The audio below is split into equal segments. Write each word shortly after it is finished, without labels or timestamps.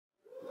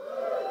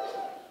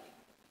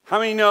How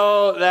many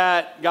know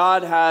that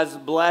God has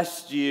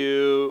blessed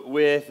you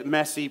with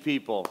messy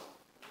people?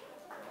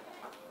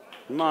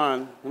 Come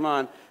on, come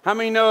on. How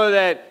many know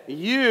that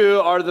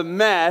you are the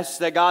mess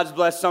that God's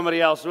blessed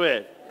somebody else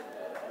with?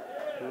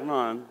 Come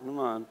on, come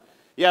on.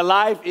 Yeah,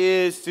 life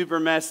is super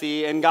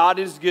messy, and God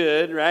is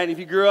good, right? If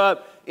you grew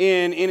up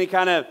in any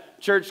kind of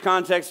church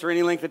context for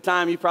any length of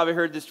time, you've probably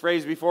heard this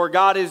phrase before.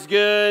 God is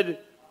good,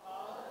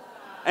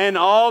 and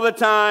all the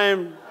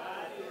time.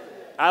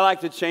 I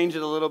like to change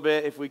it a little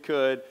bit if we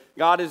could.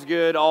 God is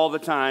good all the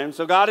time.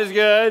 So God is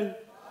good.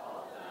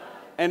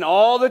 And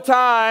all the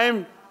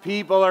time,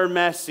 people are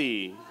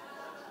messy.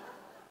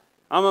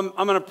 I'm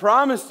going to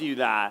promise you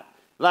that.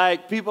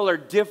 Like, people are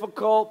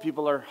difficult.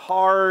 People are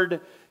hard.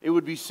 It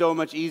would be so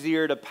much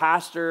easier to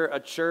pastor a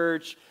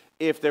church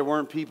if there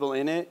weren't people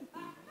in it.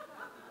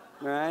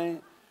 Right?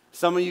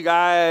 Some of you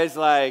guys,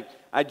 like,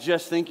 I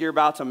just think you're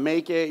about to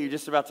make it. You're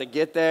just about to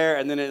get there.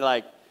 And then it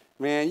like,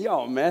 man,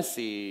 y'all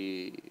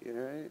messy,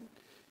 right?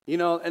 You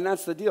know, and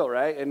that's the deal,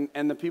 right?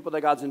 And the people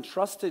that God's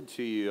entrusted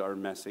to you are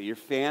messy. Your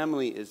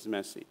family is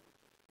messy.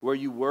 Where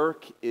you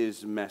work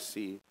is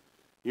messy.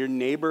 Your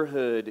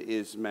neighborhood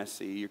is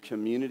messy. Your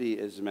community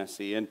is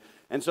messy.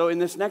 And so in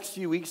this next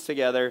few weeks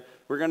together,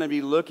 we're going to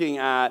be looking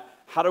at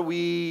how do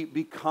we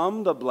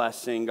become the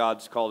blessing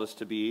God's called us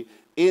to be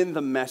in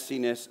the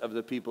messiness of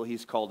the people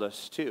He's called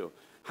us to.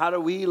 How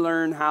do we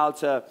learn how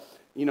to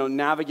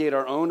navigate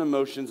our own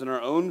emotions and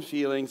our own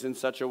feelings in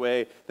such a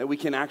way that we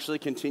can actually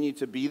continue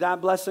to be that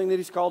blessing that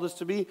He's called us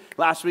to be.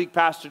 Last week,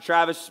 Pastor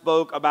Travis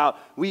spoke about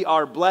we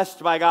are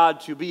blessed by God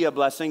to be a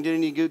blessing.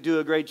 Didn't he do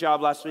a great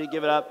job last week?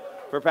 Give it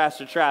up for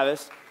Pastor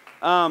Travis.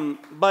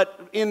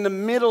 But in the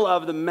middle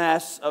of the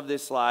mess of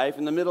this life,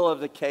 in the middle of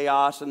the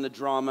chaos and the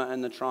drama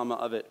and the trauma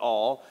of it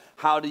all,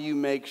 how do you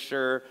make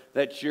sure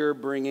that you're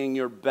bringing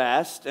your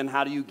best, and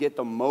how do you get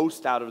the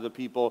most out of the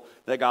people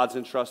that God's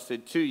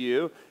entrusted to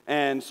you?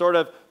 And sort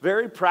of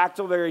very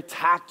practical, very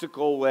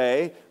tactical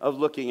way of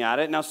looking at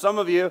it. Now, some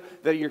of you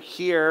that you're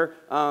here,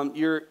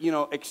 you're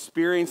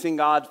experiencing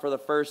God for the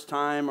first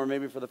time, or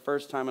maybe for the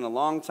first time in a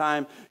long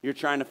time. You're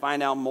trying to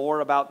find out more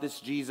about this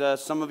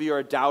Jesus. Some of you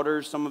are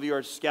doubters. Some of you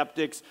are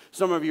skeptics.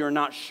 Some of you are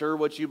not sure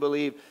what you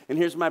believe. And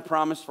here's my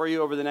promise for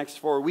you over the next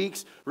 4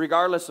 weeks.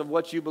 Regardless of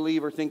what you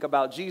believe or think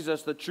about Jesus,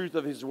 the truth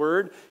of His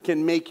Word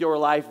can make your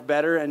life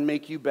better and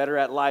make you better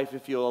at life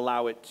if you'll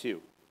allow it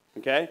to.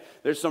 Okay?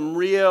 There's some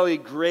really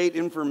great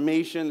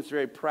information that's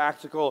very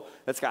practical,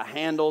 that's got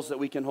handles that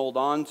we can hold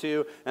on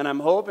to, and I'm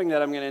hoping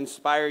that I'm going to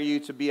inspire you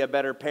to be a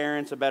better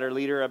parent, a better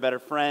leader, a better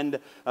friend,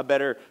 a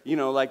better,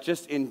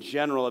 just in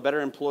general, a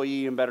better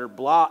employee and better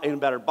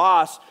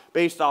boss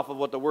based off of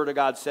what the Word of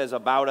God says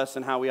about us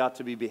and how we ought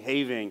to be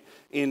behaving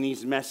in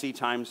these messy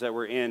times that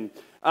we're in.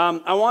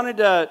 I wanted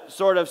to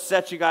sort of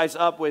set you guys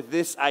up with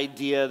this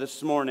idea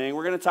this morning.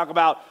 We're going to talk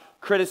about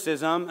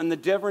criticism and the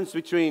difference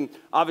between,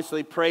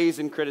 obviously, praise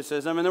and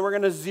criticism. And then we're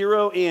going to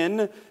zero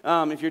in.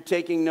 If you're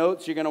taking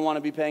notes, you're going to want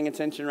to be paying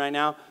attention right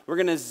now. We're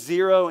going to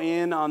zero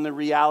in on the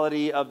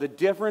reality of the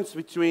difference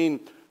between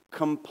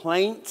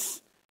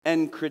complaints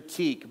and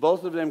critique.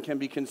 Both of them can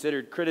be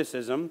considered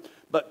criticism,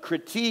 but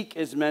critique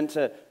is meant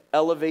to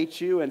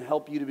elevate you and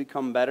help you to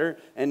become better,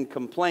 and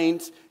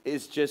complaints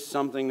is just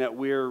something that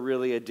we're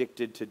really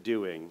addicted to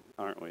doing,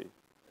 aren't we?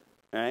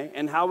 Right?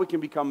 And how we can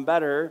become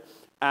better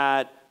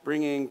at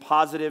bringing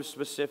positive,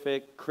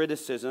 specific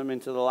criticism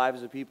into the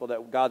lives of people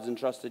that God's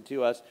entrusted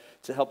to us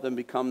to help them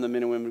become the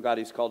men and women God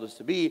He's called us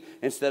to be,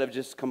 instead of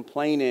just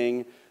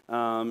complaining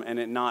and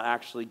it not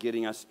actually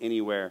getting us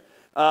anywhere.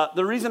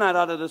 The reason I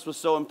thought that this was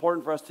so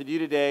important for us to do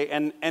today,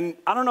 and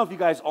I don't know if you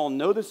guys all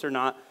know this or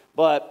not,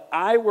 but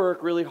I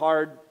work really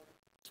hard.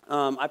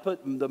 I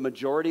put the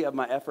majority of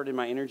my effort and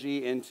my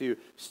energy into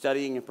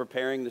studying and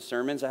preparing the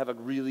sermons. I have a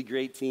really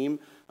great team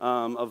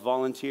of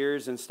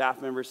volunteers and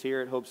staff members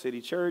here at Hope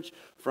City Church,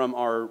 from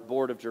our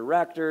board of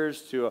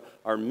directors to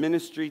our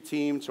ministry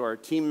team to our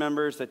team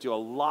members that do a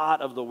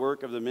lot of the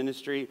work of the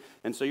ministry.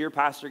 And so your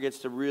pastor gets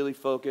to really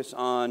focus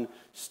on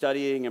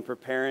studying and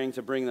preparing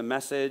to bring the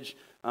message.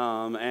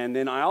 And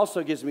then I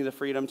also gives me the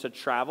freedom to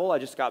travel. I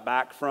just got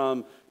back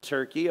from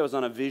Turkey. I was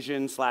on a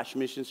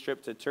vision/mission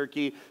trip to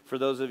Turkey. For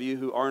those of you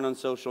who aren't on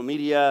social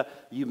media,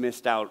 you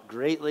missed out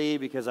greatly,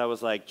 because I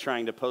was like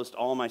trying to post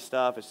all my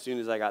stuff as soon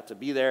as I got to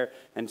be there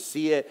and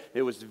see it.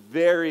 It was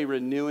very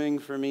renewing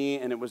for me,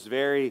 and it was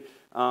very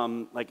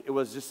it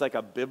was just like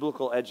a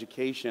biblical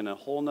education, a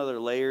whole nother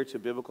layer to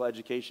biblical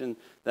education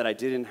that I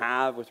didn't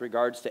have with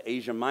regards to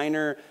Asia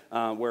Minor,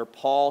 where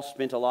Paul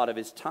spent a lot of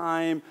his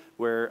time,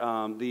 where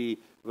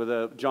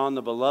John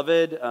the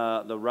Beloved,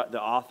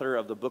 the author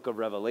of the book of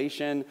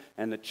Revelation,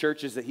 and the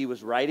churches that he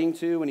was writing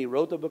to when he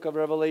wrote the book of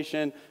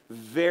Revelation.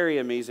 Very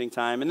amazing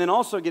time. And then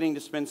also getting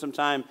to spend some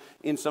time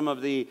in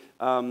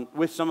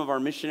with some of our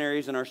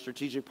missionaries and our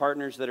strategic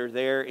partners that are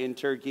there in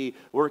Turkey,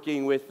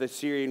 working with the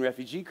Syrian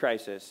refugee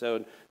crisis. So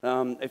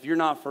And if you're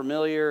not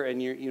familiar and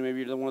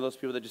maybe you're one of those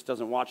people that just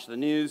doesn't watch the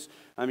news,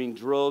 I mean,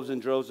 droves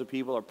and droves of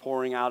people are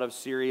pouring out of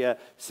Syria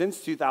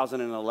since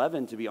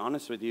 2011, to be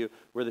honest with you,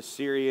 where the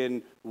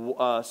Syrian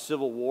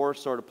civil war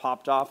sort of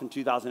popped off in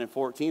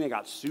 2014. It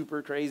got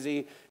super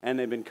crazy, and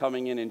they've been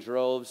coming in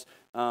droves.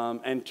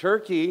 And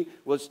Turkey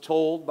was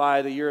told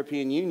by the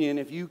European Union,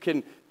 if you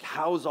can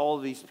house all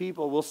of these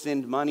people, we'll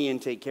send money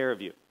and take care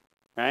of you,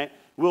 right?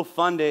 We'll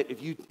fund it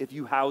if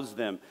you house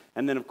them.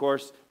 And then, of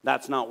course,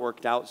 that's not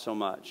worked out so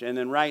much. And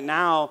then right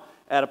now,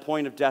 at a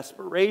point of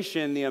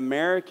desperation, the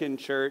American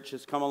church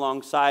has come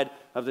alongside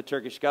of the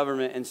Turkish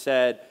government and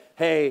said,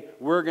 hey,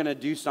 we're going to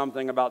do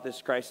something about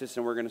this crisis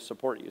and we're going to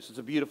support you. So it's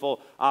a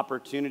beautiful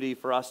opportunity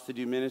for us to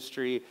do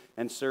ministry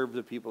and serve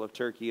the people of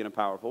Turkey in a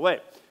powerful way.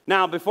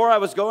 Now, before I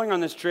was going on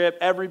this trip,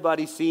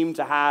 everybody seemed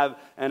to have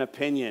an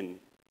opinion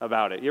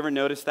about it. You ever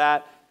notice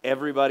that?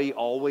 Everybody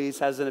always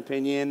has an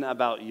opinion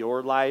about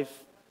your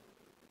life.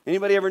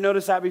 Anybody ever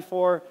notice that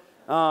before?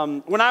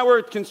 When I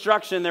worked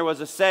construction, there was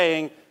a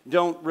saying,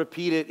 don't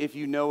repeat it if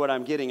you know what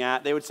I'm getting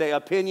at. They would say,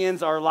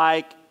 opinions are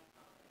like,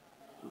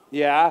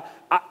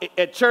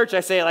 at church I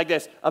say it like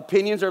this,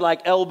 opinions are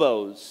like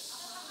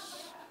elbows.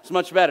 It's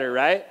much better,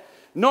 right?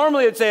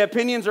 Normally it'd say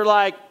opinions are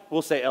like,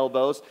 we'll say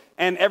elbows,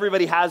 and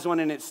everybody has one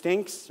and it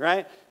stinks,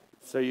 right?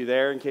 So you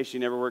there in case you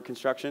never worked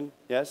construction?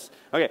 Yes?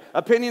 Okay,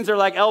 opinions are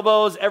like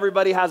elbows.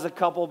 Everybody has a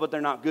couple, but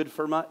they're not good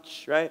for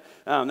much, right?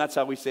 That's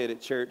how we say it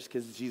at church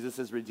because Jesus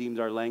has redeemed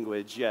our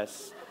language,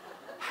 yes.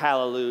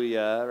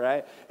 Hallelujah,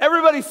 right?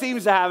 Everybody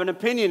seems to have an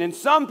opinion, and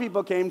some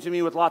people came to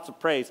me with lots of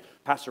praise.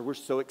 Pastor, we're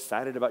so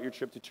excited about your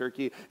trip to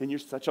Turkey, and you're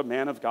such a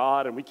man of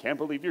God, and we can't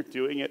believe you're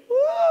doing it.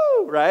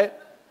 Woo, right?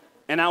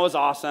 And that was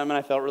awesome, and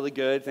I felt really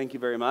good. Thank you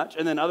very much.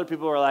 And then other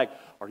people were like,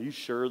 are you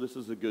sure this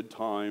is a good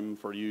time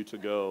for you to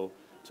go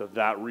to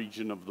that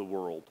region of the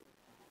world?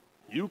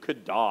 You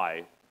could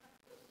die.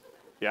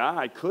 Yeah,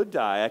 I could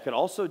die. I could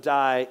also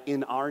die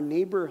in our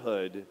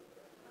neighborhood.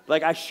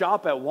 Like I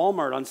shop at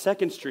Walmart on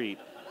 2nd Street.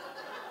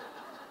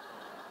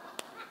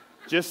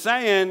 Just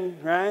saying,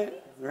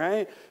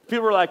 right?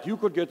 People were like, you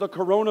could get the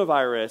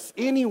coronavirus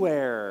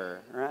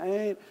anywhere,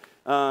 right?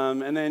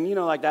 And then,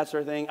 like that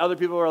sort of thing. Other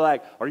people were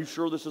like, are you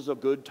sure this is a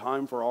good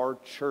time for our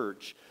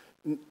church?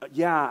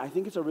 Yeah, I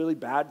think it's a really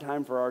bad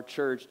time for our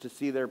church to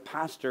see their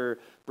pastor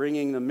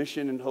bringing the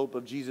mission and hope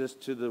of Jesus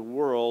to the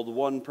world,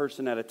 one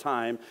person at a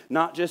time,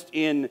 not just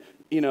in,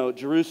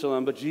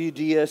 Jerusalem, but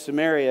Judea,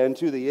 Samaria, and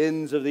to the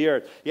ends of the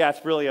earth. Yeah,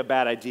 it's really a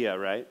bad idea,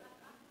 right?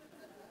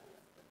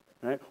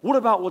 Right? What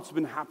about what's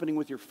been happening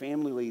with your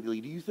family lately?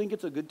 Do you think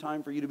it's a good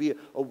time for you to be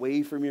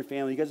away from your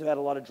family? You guys have had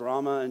a lot of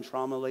drama and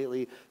trauma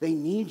lately. They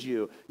need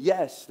you.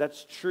 Yes,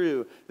 that's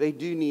true. They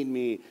do need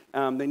me.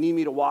 They need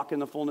me to walk in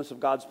the fullness of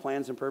God's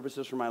plans and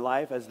purposes for my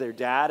life as their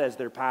dad, as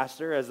their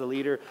pastor, as the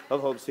leader of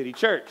Hope City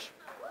Church.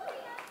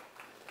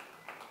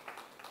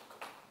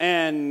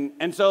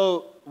 And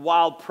so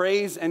while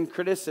praise and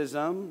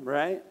criticism,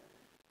 right,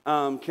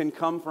 can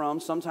come from,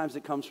 sometimes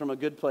it comes from a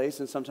good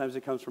place and sometimes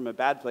it comes from a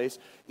bad place.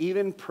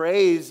 Even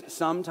praise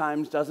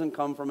sometimes doesn't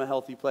come from a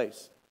healthy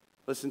place.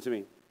 Listen to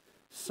me.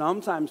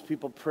 Sometimes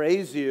people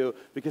praise you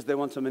because they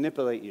want to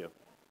manipulate you,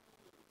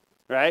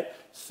 right?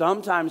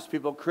 Sometimes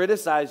people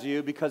criticize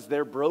you because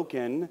they're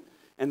broken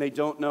and they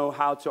don't know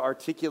how to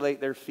articulate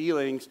their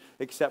feelings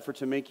except for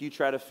to make you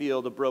try to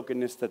feel the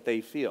brokenness that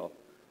they feel,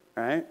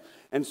 right?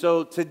 And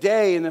so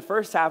today, in the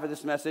first half of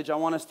this message, I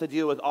want us to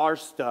deal with our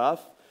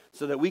stuff,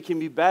 so that we can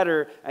be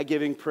better at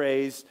giving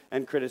praise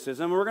and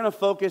criticism. We're going to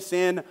focus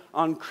in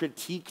on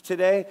critique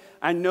today.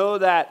 I know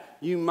that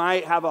you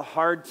might have a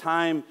hard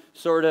time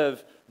sort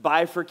of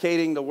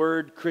bifurcating the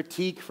word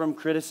critique from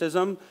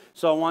criticism,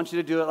 so I want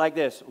you to do it like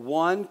this.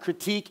 1,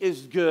 critique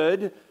is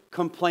good,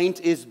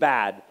 complaint is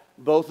bad.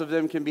 Both of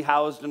them can be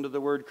housed under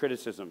the word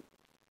criticism,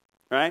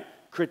 right?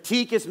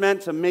 Critique is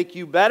meant to make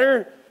you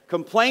better.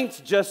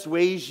 Complaint just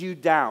weighs you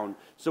down.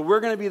 So we're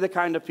going to be the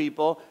kind of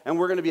people, and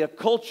we're going to be a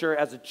culture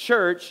as a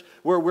church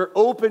where we're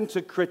open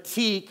to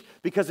critique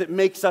because it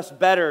makes us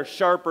better,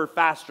 sharper,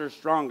 faster,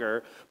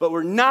 stronger. But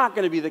we're not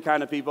going to be the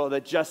kind of people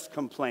that just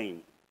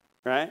complain,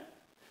 right?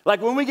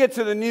 Like when we get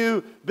to the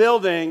new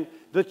building,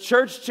 the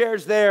church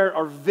chairs there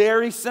are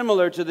very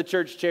similar to the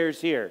church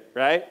chairs here,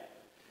 right?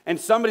 And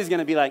somebody's going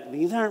to be like,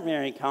 these aren't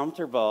very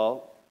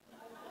comfortable.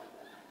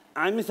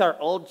 I miss our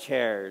old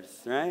chairs,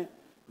 right?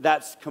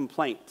 That's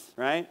complaint,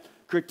 right?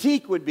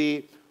 Critique would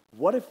be,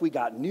 what if we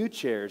got new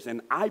chairs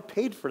and I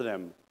paid for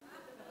them?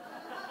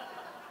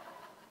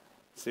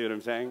 See what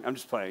I'm saying? I'm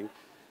just playing.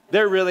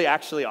 They're really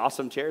actually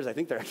awesome chairs. I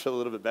think they're actually a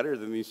little bit better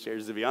than these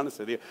chairs, to be honest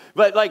with you.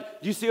 But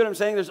do you see what I'm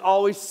saying? There's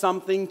always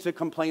something to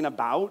complain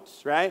about,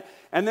 right?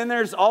 And then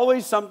there's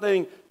always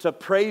something to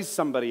praise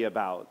somebody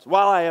about.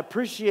 While I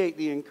appreciate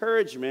the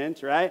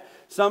encouragement, right?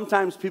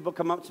 Sometimes people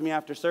come up to me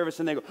after service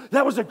and they go,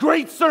 that was a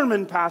great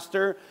sermon,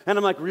 Pastor. And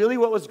I'm like, really?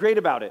 What was great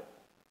about it?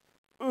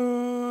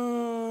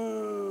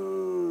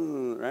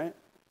 Right?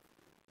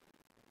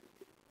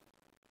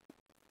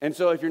 And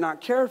so if you're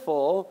not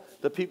careful,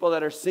 the people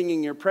that are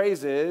singing your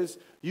praises,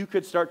 you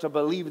could start to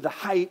believe the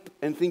hype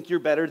and think you're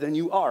better than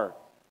you are.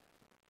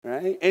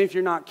 right? And if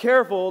you're not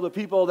careful, the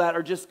people that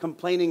are just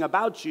complaining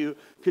about you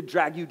could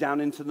drag you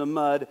down into the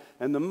mud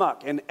and the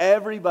muck. And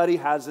everybody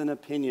has an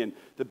opinion.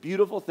 The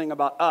beautiful thing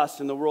about us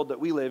in the world that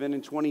we live in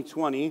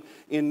 2020,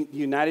 in the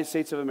United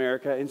States of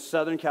America, in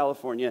Southern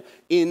California,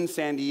 in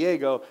San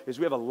Diego, is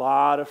we have a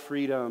lot of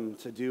freedom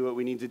to do what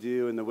we need to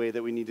do in the way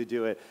that we need to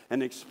do it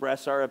and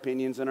express our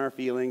opinions and our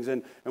feelings.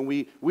 And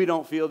we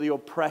don't feel the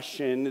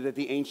oppression that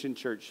the ancient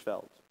church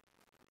felt.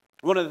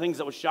 One of the things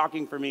that was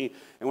shocking for me,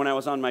 and when I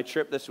was on my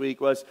trip this week,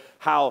 was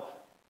how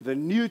the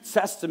New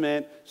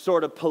Testament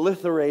sort of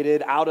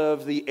proliferated out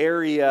of the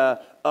area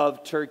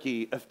of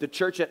Turkey. The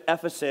church at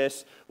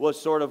Ephesus was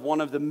sort of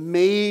one of the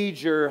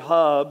major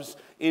hubs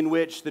in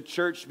which the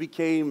church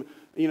became,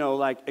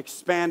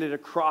 expanded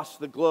across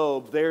the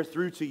globe, there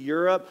through to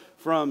Europe,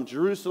 from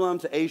Jerusalem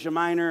to Asia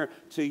Minor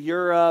to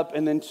Europe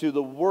and then to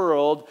the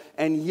world.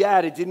 And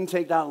yet it didn't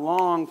take that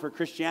long for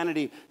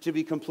Christianity to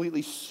be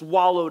completely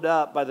swallowed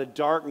up by the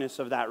darkness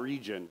of that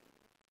region.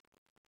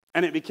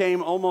 And it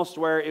became almost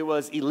where it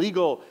was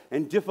illegal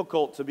and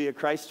difficult to be a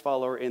Christ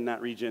follower in that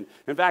region.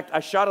 In fact, I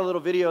shot a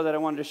little video that I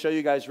wanted to show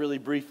you guys really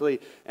briefly,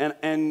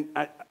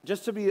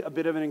 just to be a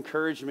bit of an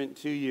encouragement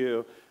to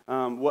you,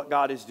 what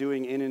God is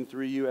doing in and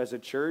through you as a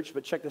church.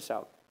 But check this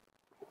out.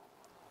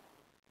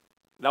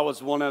 That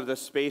was one of the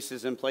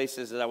spaces and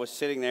places that I was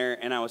sitting there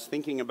and I was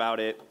thinking about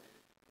it.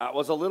 I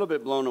was a little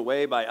bit blown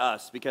away by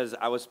us because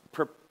I was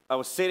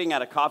sitting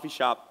at a coffee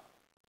shop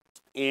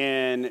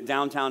in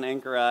downtown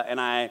Ankara,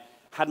 and I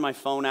had my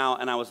phone out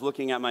and I was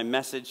looking at my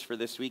message for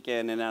this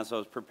weekend, and as I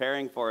was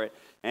preparing for it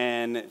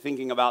and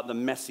thinking about the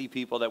messy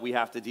people that we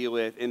have to deal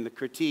with and the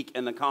critique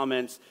and the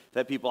comments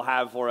that people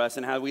have for us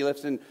and how we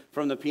listen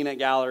from the peanut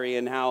gallery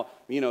and how,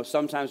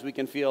 sometimes we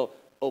can feel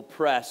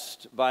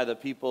oppressed by the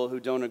people who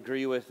don't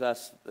agree with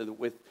us,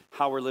 with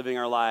how we're living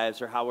our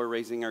lives or how we're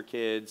raising our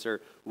kids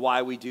or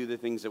why we do the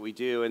things that we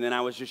do. And then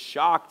I was just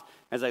shocked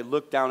as I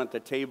looked down at the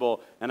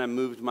table and I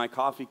moved my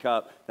coffee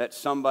cup that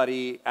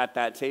somebody at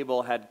that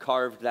table had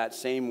carved that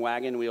same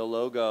wagon wheel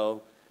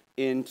logo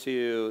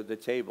into the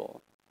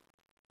table.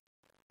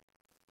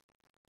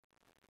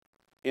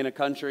 In a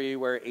country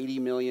where 80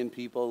 million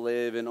people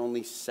live and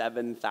only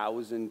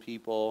 7,000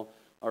 people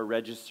are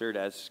registered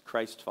as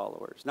Christ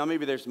followers. Now,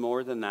 maybe there's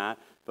more than that,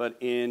 but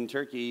in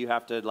Turkey, you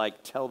have to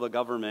tell the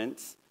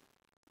government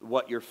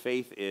what your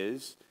faith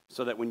is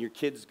so that when your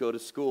kids go to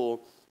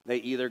school, they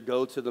either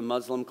go to the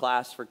Muslim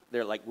class for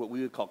their what we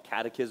would call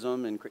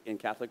catechism in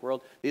Catholic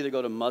world. They either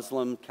go to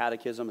Muslim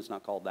catechism, it's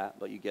not called that,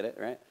 but you get it,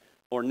 right?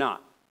 Or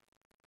not.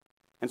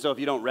 And so if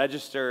you don't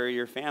register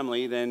your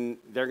family, then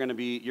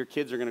your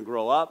kids are going to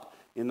grow up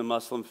in the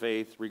Muslim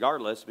faith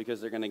regardless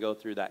because they're going to go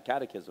through that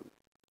catechism.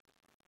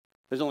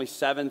 There's only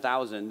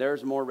 7,000.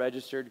 There's more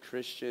registered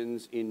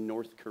Christians in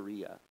North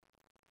Korea.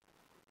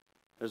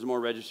 There's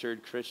more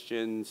registered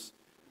Christians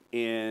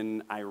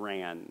in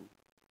Iran.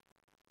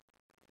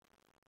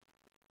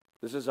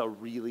 This is a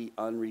really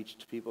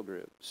unreached people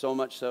group. So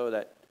much so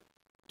that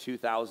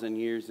 2,000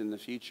 years in the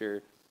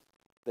future,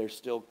 they're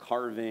still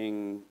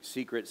carving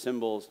secret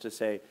symbols to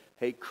say,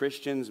 hey,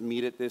 Christians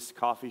meet at this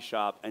coffee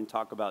shop and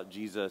talk about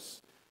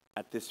Jesus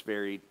at this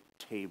very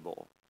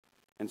table.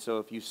 And so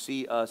if you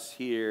see us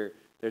here,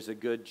 there's a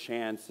good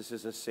chance this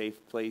is a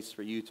safe place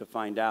for you to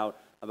find out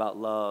about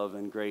love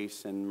and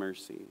grace and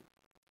mercy.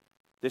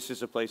 This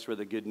is a place where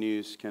the good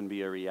news can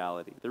be a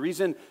reality. The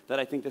reason that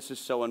I think this is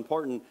so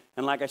important,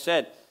 and like I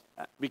said,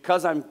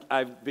 because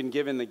I've been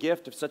given the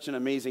gift of such an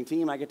amazing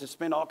team, I get to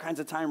spend all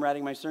kinds of time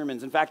writing my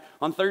sermons. In fact,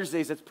 on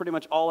Thursdays, that's pretty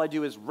much all I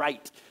do is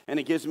write, and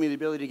it gives me the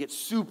ability to get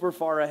super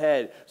far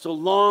ahead. So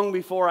long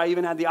before I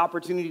even had the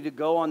opportunity to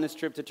go on this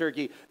trip to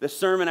Turkey, the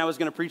sermon I was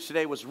going to preach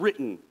today was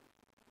written.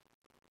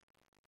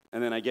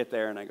 And then I get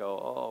there and I go,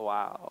 oh,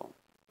 wow.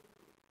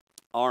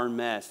 Our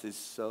mess is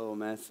so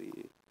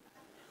messy.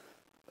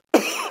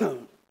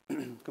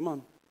 Come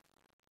on.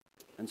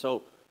 And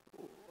so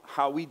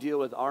how we deal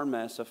with our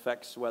mess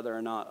affects whether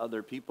or not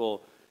other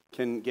people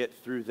can get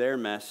through their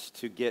mess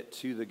to get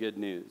to the good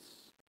news,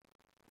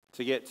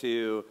 to get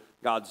to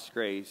God's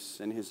grace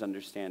and his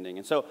understanding.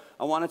 And so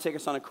I want to take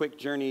us on a quick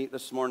journey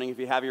this morning. If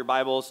you have your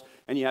Bibles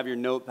and you have your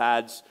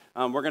notepads,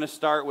 we're going to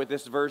start with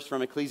this verse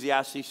from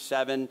Ecclesiastes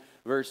 7,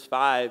 verse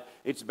 5.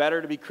 It's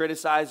better to be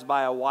criticized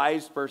by a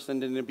wise person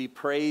than to be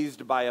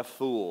praised by a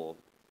fool.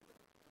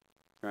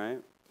 Right?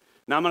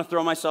 Now I'm going to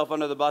throw myself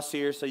under the bus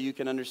here so you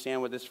can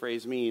understand what this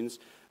phrase means.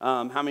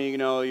 How many of you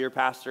know your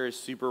pastor is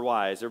super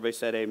wise? Everybody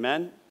said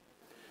amen?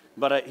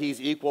 But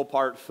he's equal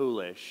part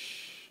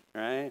foolish.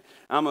 Right?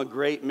 I'm a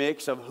great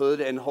mix of hood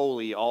and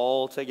holy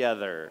all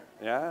together.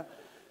 Yeah?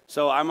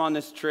 So I'm on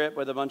this trip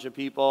with a bunch of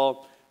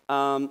people.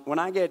 When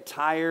I get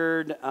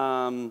tired,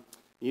 I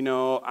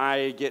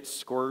get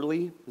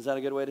squirrely. Is that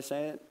a good way to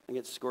say it? I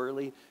get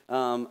squirrely.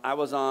 I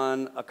was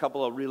on a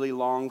couple of really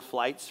long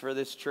flights for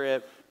this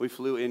trip. We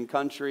flew in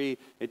country.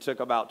 It took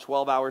about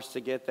 12 hours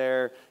to get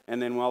there.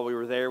 And then while we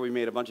were there, we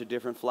made a bunch of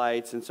different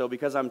flights. And so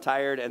because I'm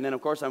tired, and then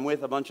of course I'm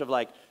with a bunch of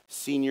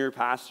senior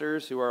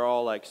pastors who are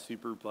all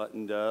super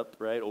buttoned up,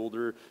 right?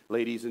 Older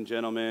ladies and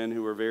gentlemen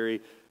who are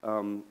very,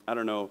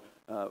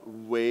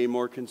 way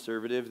more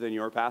conservative than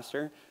your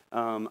pastor.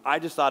 I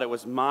just thought it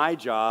was my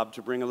job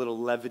to bring a little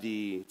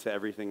levity to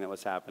everything that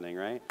was happening,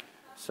 right?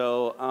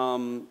 So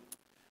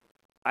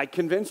I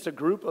convinced a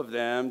group of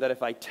them that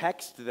if I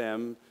text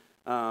them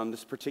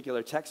this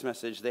particular text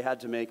message, they had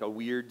to make a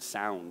weird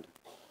sound.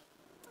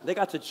 They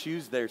got to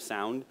choose their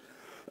sound,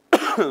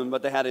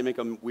 but they had to make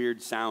a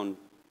weird sound.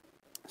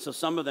 So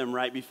some of them,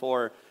 right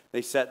before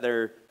they set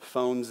their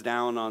phones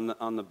down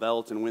on the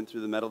belt and went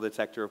through the metal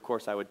detector, of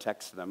course I would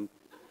text them,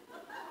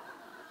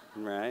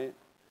 right?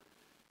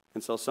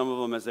 And so some of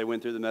them, as they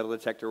went through the metal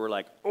detector, were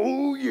like,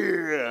 oh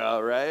yeah,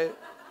 right?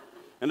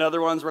 And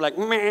other ones were like,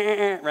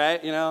 meh,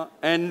 right, you know?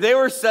 And they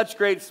were such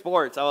great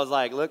sports. I was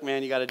like, look,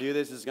 man, you got to do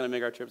this. This is going to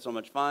make our trip so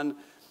much fun.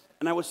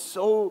 And I was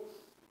so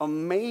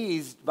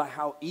amazed by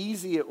how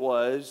easy it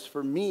was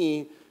for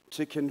me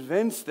to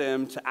convince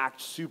them to act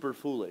super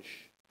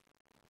foolish.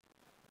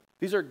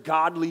 These are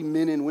godly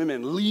men and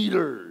women,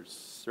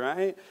 leaders,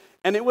 right?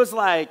 And it was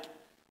like,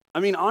 I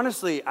mean,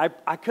 honestly,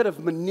 I could have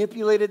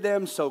manipulated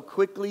them so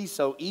quickly,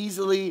 so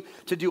easily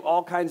to do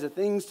all kinds of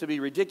things, to be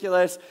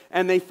ridiculous,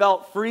 and they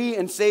felt free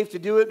and safe to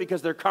do it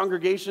because their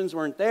congregations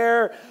weren't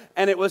there,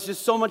 and it was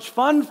just so much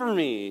fun for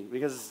me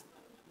because,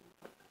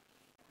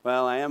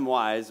 well, I am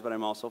wise, but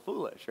I'm also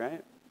foolish,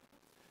 right?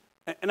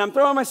 And I'm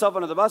throwing myself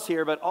under the bus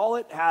here, but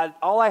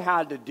all I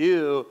had to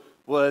do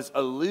was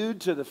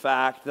allude to the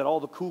fact that all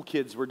the cool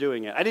kids were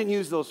doing it. I didn't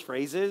use those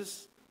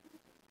phrases,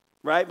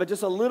 right? But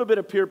just a little bit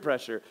of peer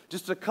pressure.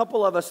 Just a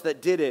couple of us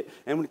that did it.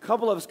 And a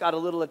couple of us got a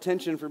little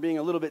attention for being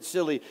a little bit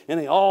silly. And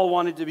they all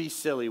wanted to be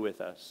silly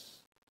with us.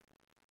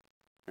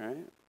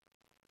 Right?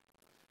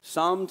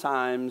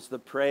 Sometimes the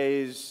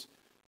praise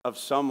of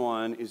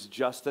someone is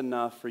just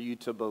enough for you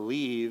to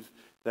believe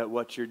that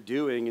what you're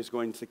doing is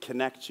going to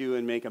connect you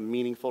and make a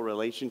meaningful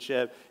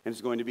relationship and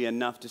is going to be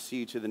enough to see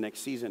you to the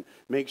next season.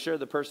 Make sure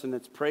the person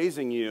that's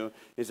praising you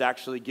is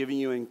actually giving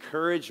you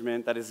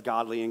encouragement that is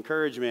godly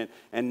encouragement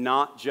and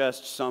not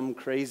just some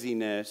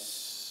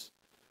craziness,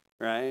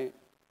 right?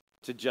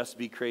 To just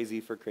be crazy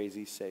for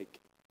crazy's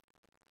sake.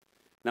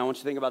 Now I want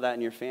you to think about that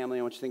in your family.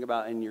 I want you to think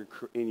about it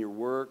in your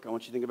work. I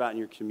want you to think about it in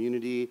your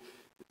community.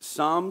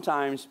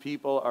 Sometimes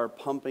people are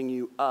pumping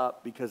you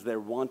up because they're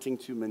wanting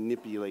to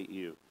manipulate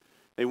you.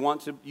 They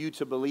want you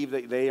to believe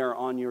that they are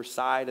on your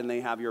side and they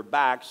have your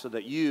back so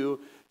that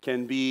you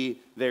can be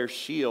their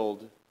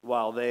shield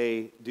while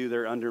they do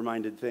their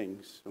undermined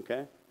things,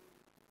 okay?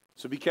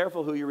 So be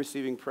careful who you're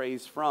receiving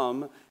praise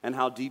from and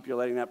how deep you're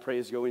letting that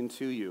praise go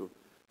into you.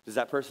 Does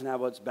that person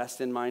have what's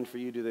best in mind for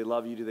you? Do they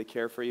love you? Do they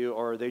care for you?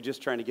 Or are they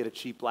just trying to get a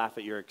cheap laugh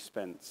at your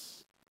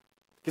expense?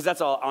 Because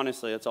that's all,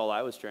 honestly, that's all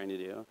I was trying to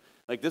do.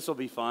 Like, this will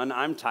be fun.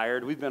 I'm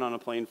tired. We've been on a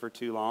plane for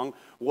too long.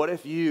 What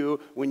if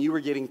you, when you were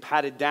getting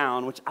patted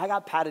down, which I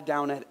got patted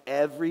down at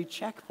every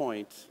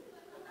checkpoint,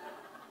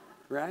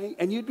 right?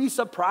 And you'd be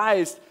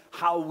surprised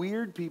how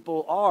weird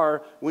people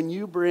are when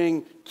you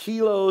bring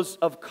kilos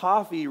of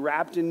coffee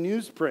wrapped in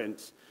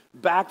newsprint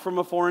back from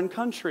a foreign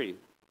country.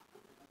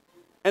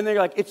 And they're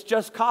like, it's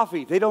just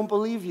coffee. They don't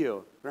believe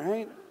you,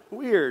 right?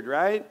 Weird,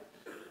 right?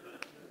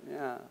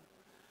 Yeah.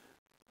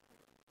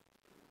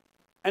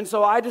 And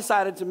so I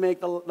decided to make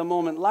the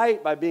moment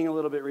light by being a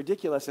little bit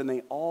ridiculous, and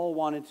they all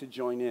wanted to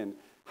join in.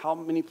 How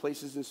many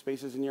places and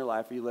spaces in your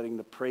life are you letting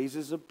the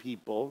praises of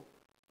people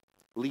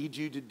lead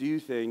you to do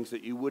things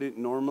that you wouldn't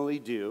normally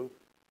do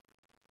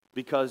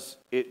because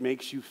it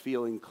makes you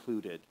feel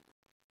included?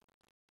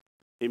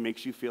 It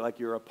makes you feel like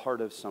you're a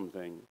part of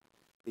something.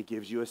 It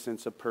gives you a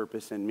sense of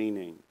purpose and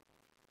meaning.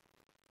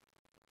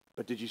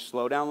 But did you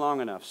slow down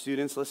long enough?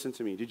 Students, listen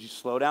to me. Did you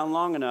slow down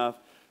long enough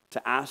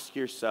to ask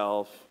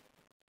yourself,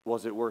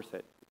 was it worth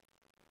it?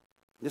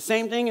 The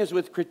same thing is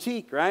with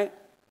critique, right?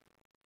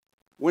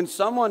 When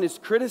someone is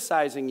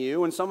criticizing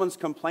you, when someone's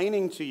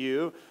complaining to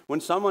you,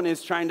 when someone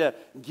is trying to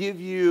give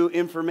you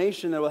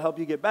information that will help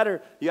you get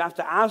better, you have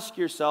to ask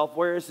yourself,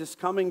 where is this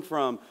coming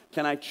from?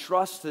 Can I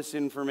trust this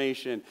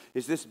information?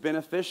 Is this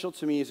beneficial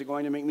to me? Is it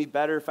going to make me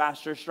better,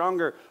 faster,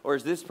 stronger? Or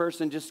is this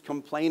person just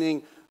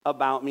complaining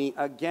about me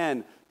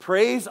again?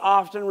 Praise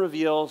often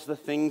reveals the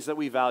things that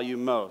we value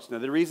most. Now,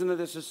 the reason that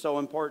this is so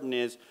important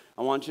is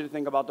I want you to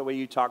think about the way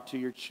you talk to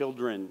your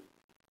children,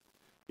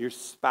 your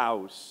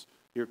spouse,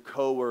 your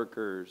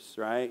coworkers,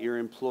 right? Your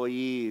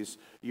employees,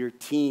 your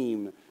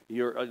team,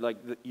 the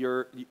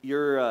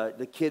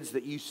kids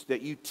that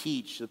you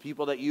teach, the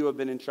people that you have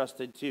been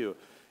entrusted to.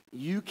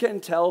 You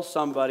can tell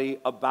somebody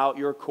about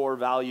your core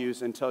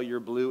values until you're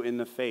blue in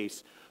the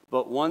face.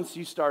 But once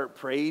you start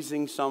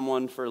praising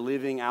someone for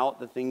living out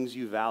the things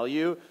you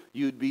value,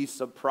 you'd be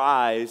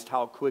surprised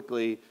how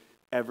quickly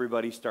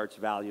everybody starts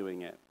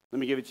valuing it. Let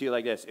me give it to you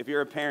like this. If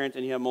you're a parent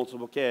and you have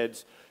multiple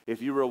kids,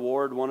 if you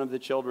reward one of the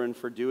children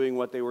for doing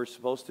what they were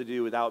supposed to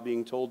do without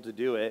being told to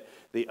do it,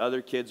 the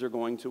other kids are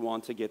going to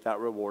want to get that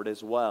reward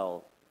as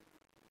well.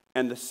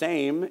 And the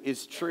same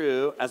is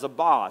true as a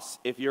boss.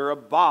 If you're a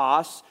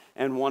boss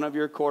and one of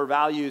your core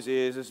values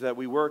is that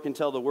we work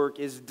until the work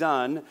is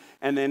done,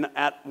 and then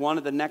at one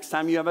of the next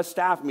time you have a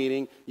staff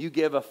meeting, you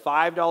give a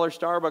 $5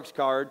 Starbucks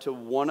card to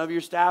one of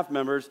your staff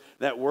members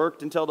that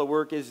worked until the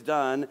work is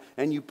done,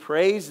 and you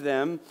praise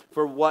them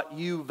for what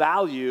you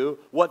value,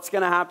 what's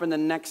going to happen the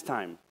next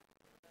time?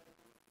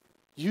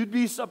 You'd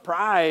be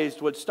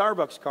surprised what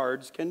Starbucks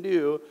cards can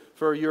do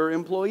for your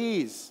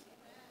employees.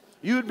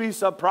 You'd be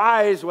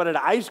surprised what an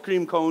ice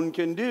cream cone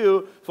can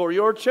do for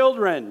your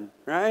children,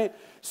 right?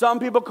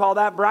 Some people call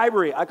that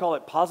bribery. I call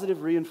it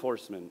positive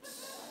reinforcement.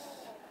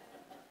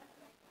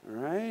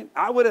 Right?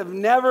 I would have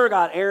never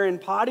got Aaron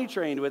potty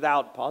trained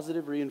without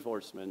positive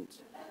reinforcement.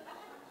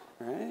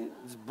 Right?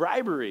 It's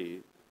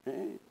bribery.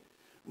 Right?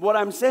 What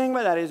I'm saying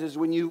by that is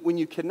when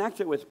you connect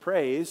it with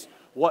praise,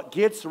 what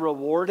gets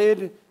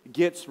rewarded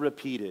gets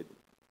repeated.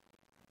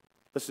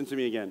 Listen to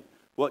me again.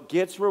 What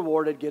gets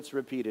rewarded gets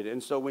repeated.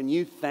 And so when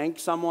you thank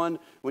someone,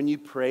 when you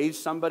praise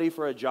somebody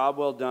for a job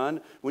well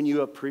done, when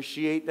you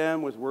appreciate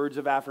them with words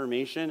of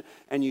affirmation,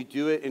 and you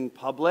do it in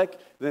public,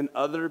 then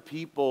other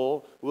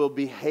people will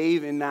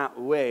behave in that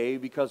way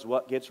because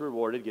what gets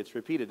rewarded gets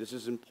repeated. This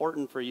is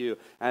important for you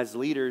as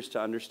leaders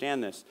to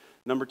understand this.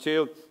 Number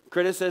 2,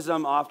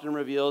 criticism often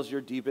reveals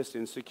your deepest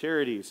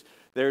insecurities.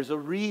 There's a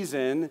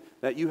reason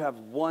that you have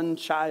one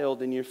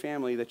child in your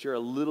family that you're a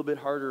little bit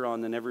harder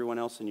on than everyone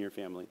else in your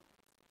family.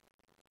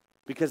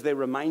 Because they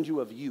remind you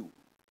of you.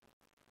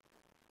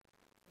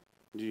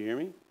 Do you hear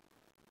me?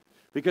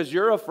 Because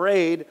you're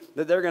afraid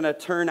that they're going to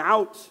turn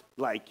out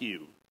like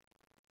you.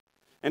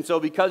 And so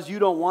because you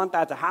don't want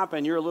that to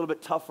happen, you're a little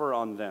bit tougher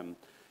on them.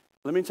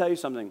 Let me tell you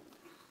something.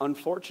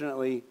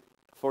 Unfortunately,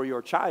 for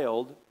your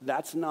child,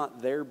 that's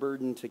not their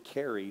burden to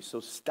carry,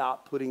 so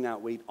stop putting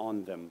that weight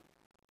on them.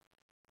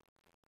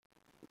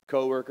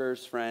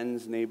 Coworkers,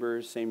 friends,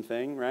 neighbors, same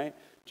thing, right?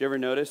 Do you ever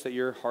notice that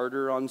you're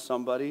harder on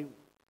somebody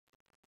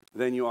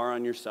than you are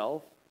on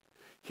yourself?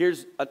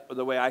 Here's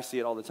the way I see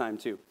it all the time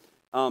too.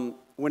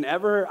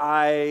 Whenever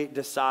I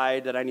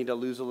decide that I need to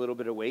lose a little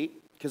bit of weight,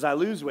 because I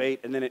lose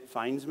weight and then it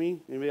finds me.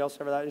 Anybody else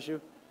have that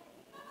issue?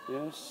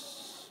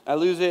 Yes. I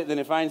lose it, then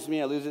it finds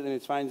me. I lose it, then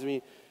it finds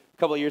me. A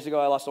couple of years ago,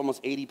 I lost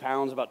almost 80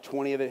 pounds. About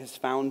 20 of it has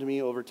found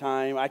me over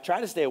time. I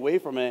try to stay away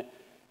from it,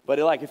 but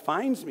it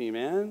finds me,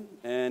 man.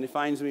 And it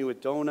finds me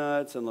with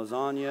donuts and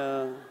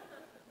lasagna.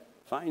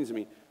 It finds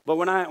me. But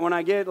when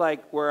I get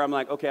where I'm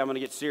okay, I'm going to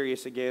get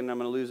serious again, I'm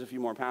going to lose a few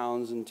more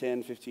pounds and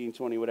 10, 15,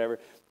 20, whatever,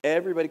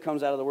 everybody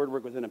comes out of the word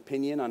work with an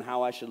opinion on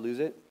how I should lose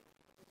it,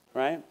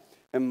 right?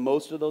 And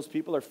most of those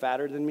people are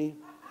fatter than me.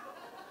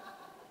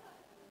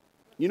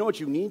 You know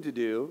what you need to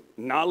do?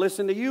 Not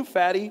listen to you,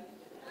 fatty.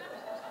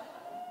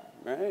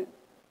 Right?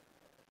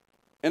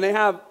 And they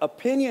have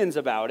opinions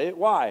about it.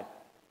 Why?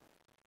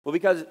 Well,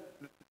 because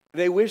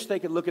they wish they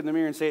could look in the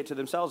mirror and say it to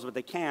themselves, but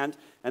they can't,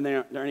 and they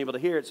aren't able to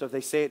hear it. So if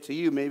they say it to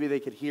you, maybe they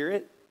could hear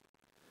it.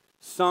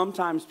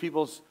 Sometimes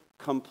people's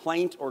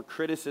complaint or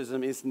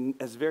criticism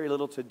has very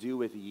little to do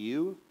with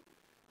you.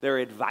 Their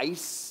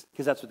advice,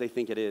 because that's what they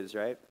think it is,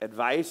 right?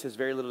 Advice has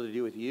very little to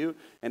do with you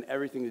and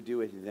everything to do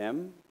with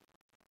them,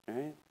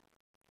 right?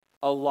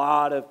 A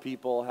lot of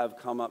people have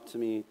come up to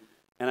me,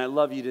 and I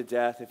love you to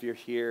death if you're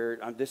here.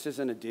 This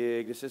isn't a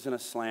dig. This isn't a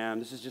slam.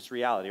 This is just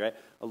reality, right?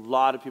 A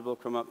lot of people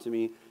have come up to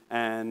me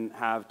and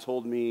have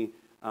told me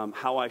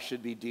how I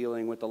should be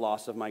dealing with the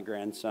loss of my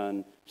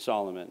grandson,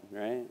 Solomon,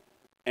 right?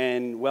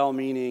 And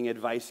well-meaning,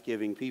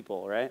 advice-giving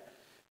people, right?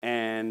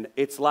 And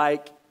it's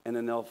and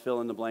then they'll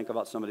fill in the blank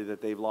about somebody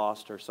that they've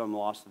lost or some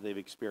loss that they've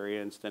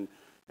experienced. And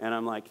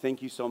I'm like,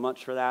 thank you so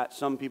much for that.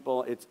 Some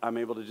people, I'm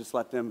able to just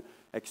let them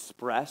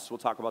express. We'll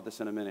talk about this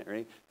in a minute,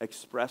 right?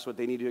 Express what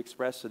they need to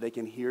express so they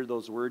can hear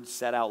those words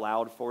said out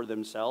loud for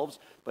themselves.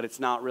 But it's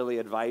not really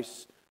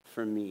advice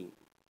for me.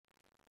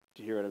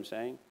 Do you hear what I'm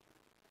saying?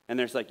 And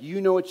there's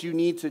you know what you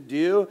need to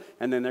do,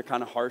 and then they're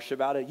kind of harsh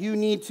about it. You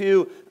need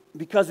to,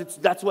 because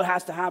that's what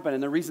has to happen.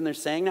 And the reason they're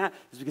saying that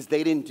is because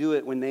they didn't do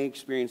it when they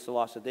experienced the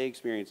loss that they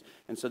experienced.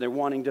 And so they're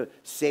wanting to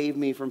save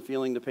me from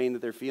feeling the pain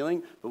that they're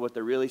feeling. But what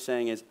they're really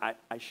saying is,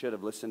 I should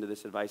have listened to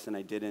this advice and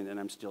I didn't, and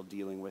I'm still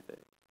dealing with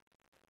it.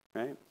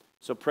 Right?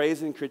 So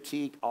praise and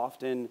critique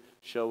often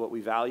show what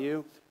we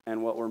value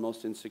and what we're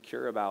most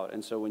insecure about.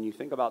 And so when you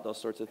think about those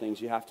sorts of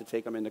things, you have to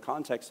take them into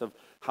context of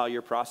how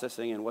you're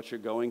processing and what you're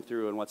going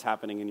through and what's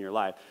happening in your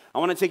life. I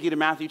want to take you to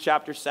Matthew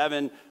chapter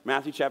 7.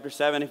 Matthew chapter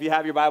 7. If you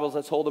have your Bibles,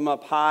 let's hold them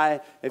up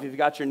high. If you've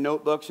got your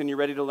notebooks and you're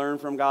ready to learn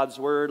from God's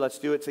word, let's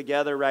do it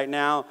together right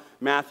now.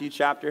 Matthew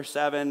chapter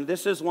 7.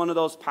 This is one of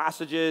those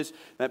passages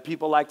that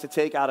people like to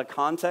take out of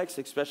context,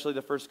 especially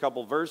the first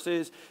couple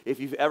verses. If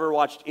you've ever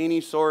watched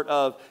any sort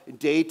of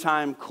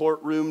daytime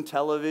courtroom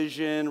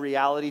television,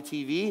 reality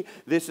TV,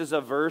 this is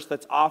a verse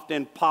that's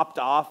often popped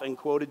off and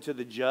quoted to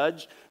the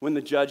judge when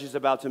the judge is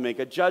about to make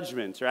a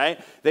judgment, right?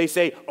 They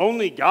say,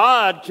 only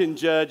God can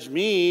judge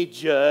me,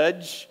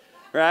 judge,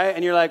 right?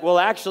 And you're like, well,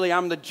 actually,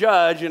 I'm the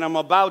judge and I'm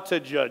about to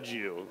judge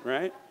you,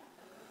 right?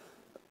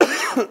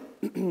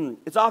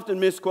 It's often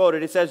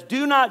misquoted. It says,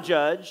 do not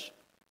judge,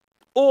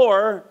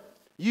 or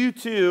you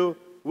too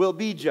will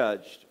be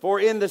judged. For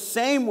in the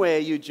same way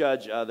you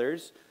judge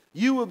others,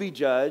 you will be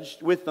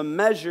judged. With the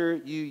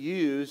measure you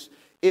use,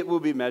 it will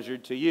be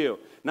measured to you.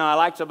 Now, I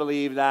like to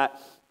believe that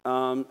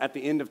at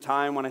the end of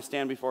time, when I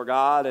stand before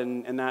God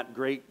and that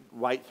great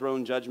white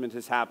throne judgment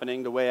is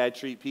happening, the way I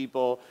treat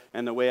people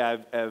and the way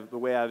I've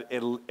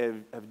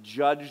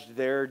judged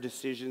their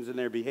decisions and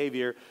their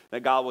behavior,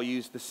 that God will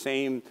use the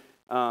same.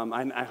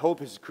 I hope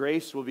His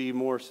grace will be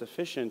more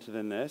sufficient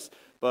than this.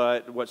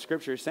 But what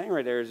Scripture is saying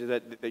right there is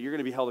that you're going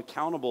to be held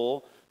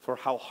accountable for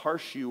how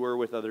harsh you were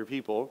with other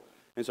people.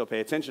 And so pay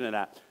attention to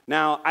that.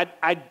 Now,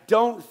 I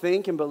don't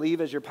think and believe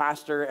as your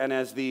pastor and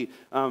as the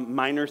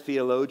minor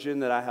theologian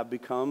that I have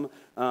become,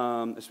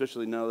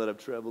 especially now that I've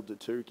traveled to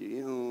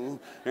Turkey, right,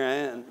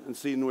 and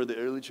seen where the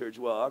early church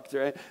walked,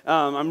 right?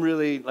 I'm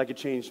really like a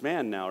changed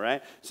man now,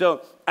 right?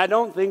 So I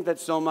don't think that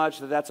so much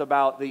that's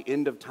about the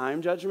end of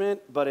time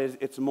judgment, but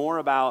it's more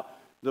about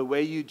the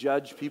way you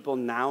judge people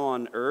now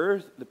on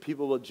earth, the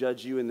people will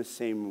judge you in the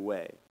same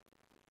way.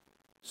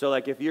 So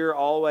like if you're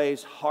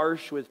always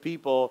harsh with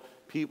people,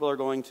 people are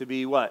going to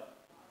be what?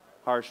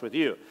 Harsh with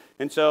you.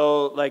 And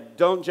so, like,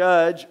 don't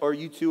judge, or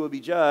you too will be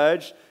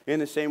judged in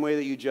the same way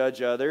that you judge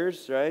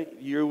others, right?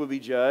 You will be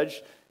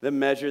judged. The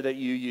measure that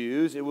you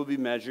use, it will be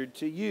measured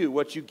to you.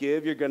 What you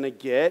give, you're going to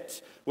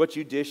get. What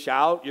you dish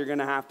out, you're going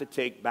to have to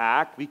take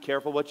back. Be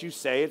careful what you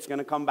say. It's going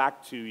to come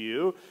back to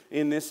you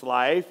in this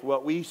life.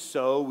 What we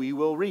sow, we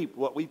will reap.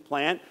 What we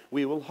plant,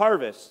 we will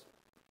harvest.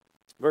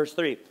 Verse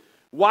 3.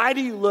 Why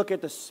do you look at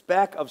the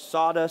speck of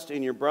sawdust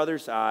in your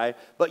brother's eye,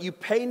 but you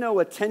pay no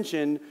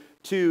attention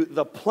to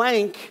the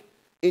plank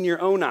in your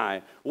own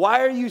eye?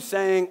 Why are you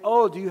saying,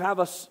 oh, do you have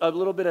a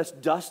little bit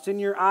of dust in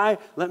your eye?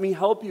 Let me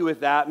help you with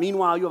that.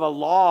 Meanwhile, you have a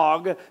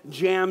log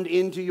jammed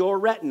into your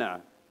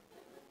retina,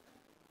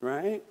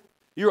 right?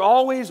 You're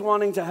always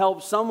wanting to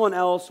help someone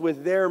else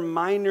with their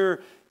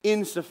minor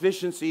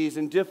insufficiencies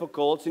and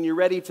difficulties, and you're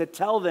ready to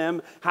tell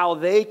them how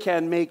they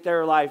can make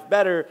their life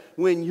better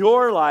when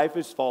your life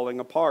is falling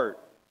apart.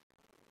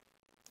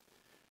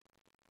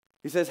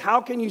 He says, how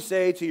can you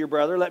say to your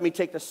brother, let me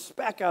take the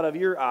speck out of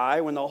your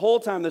eye, when the whole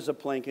time there's a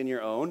plank in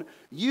your own?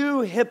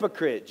 You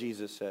hypocrite,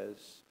 Jesus says.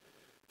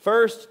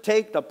 First,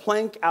 take the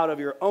plank out of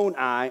your own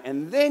eye,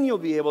 and then you'll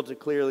be able to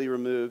clearly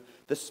remove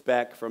the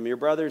speck from your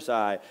brother's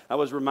eye. I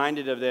was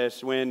reminded of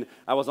this when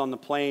I was on the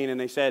plane, and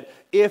they said,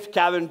 if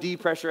cabin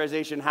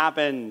depressurization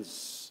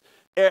happens,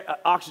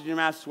 oxygen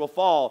masks will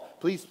fall.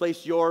 Please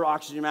place your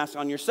oxygen mask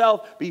on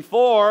yourself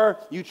before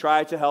you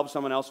try to help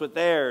someone else with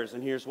theirs.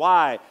 And here's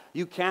why.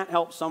 You can't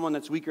help someone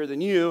that's weaker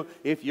than you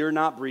if you're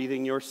not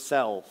breathing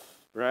yourself,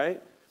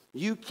 right?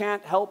 You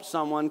can't help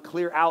someone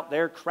clear out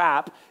their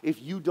crap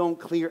if you don't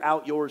clear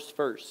out yours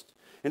first.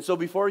 And so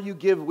before you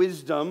give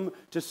wisdom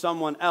to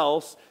someone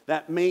else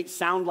that may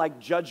sound like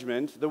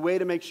judgment, the way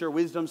to make sure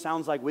wisdom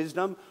sounds like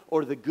wisdom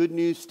or the good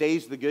news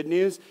stays the good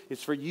news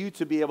is for you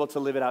to be able to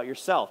live it out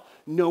yourself.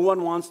 No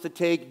one wants to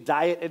take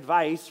diet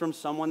advice from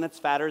someone that's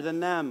fatter than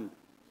them.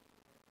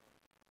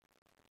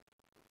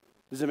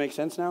 Does it make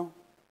sense now?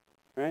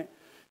 Right?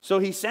 So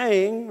he's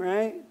saying,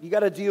 right, you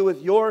got to deal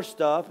with your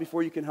stuff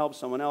before you can help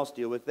someone else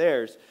deal with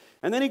theirs.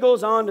 And then he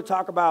goes on to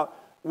talk about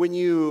when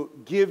you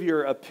give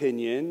your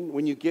opinion,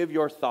 when you give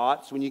your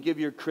thoughts, when you give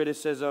your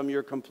criticism,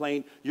 your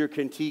complaint, your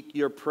critique,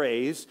 your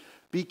praise,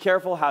 be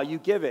careful how you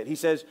give it. He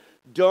says,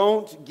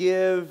 don't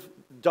give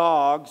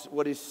dogs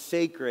what is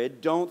sacred.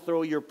 Don't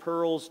throw your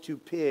pearls to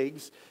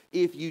pigs.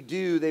 If you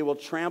do, they will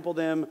trample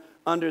them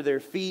under their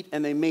feet,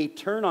 and they may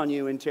turn on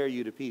you and tear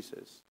you to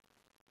pieces.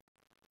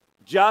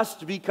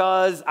 Just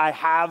because I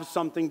have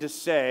something to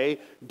say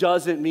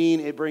doesn't mean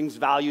it brings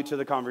value to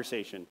the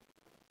conversation.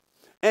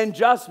 And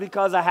just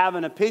because I have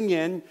an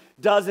opinion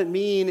doesn't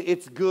mean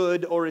it's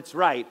good or it's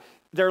right.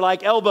 They're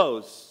like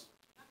elbows,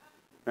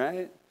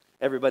 right?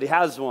 Everybody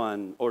has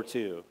one or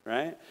two,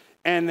 right?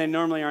 And they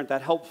normally aren't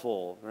that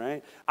helpful,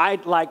 right?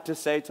 I'd like to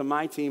say to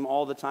my team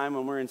all the time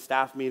when we're in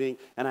staff meeting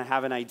and I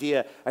have an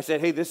idea, I said,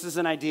 hey, this is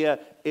an idea.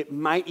 It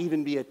might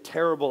even be a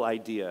terrible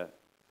idea.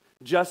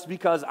 Just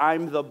because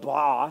I'm the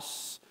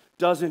boss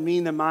doesn't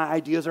mean that my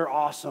ideas are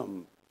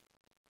awesome.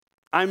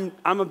 I'm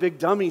a big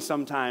dummy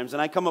sometimes,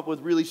 and I come up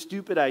with really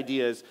stupid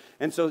ideas.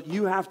 And so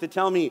you have to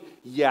tell me,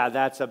 yeah,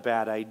 that's a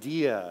bad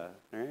idea,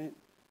 right?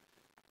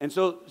 And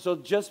so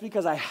just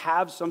because I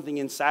have something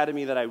inside of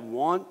me that I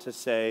want to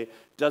say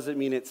doesn't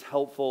mean it's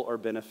helpful or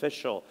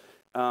beneficial.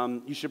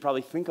 You should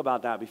probably think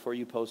about that before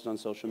you post on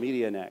social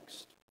media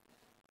next.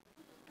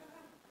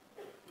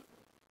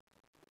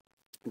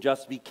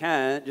 Just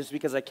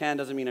because I can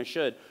doesn't mean I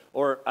should.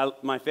 Or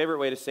my favorite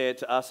way to say it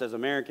to us as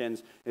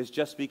Americans is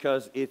just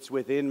because it's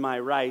within my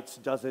rights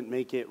doesn't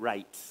make it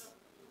right.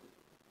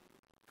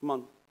 Come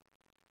on.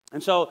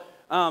 And so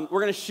we're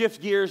going to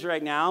shift gears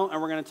right now,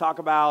 and we're going to talk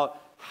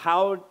about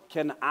how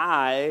can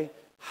I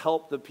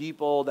help the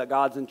people that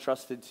God's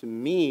entrusted to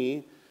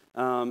me,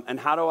 and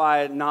how do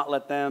I not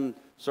let them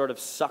sort of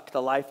suck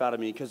the life out of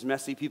me, because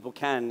messy people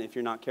can if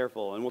you're not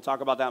careful. And we'll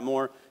talk about that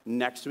more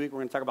next week. We're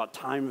going to talk about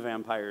time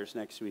vampires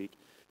next week.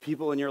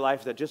 People in your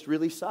life that just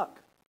really suck.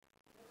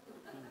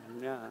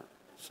 Yeah.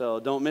 so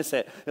don't miss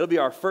it. It'll be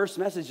our first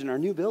message in our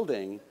new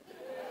building.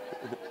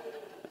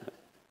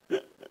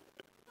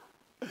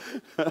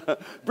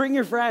 Bring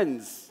your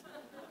friends,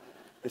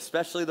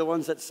 especially the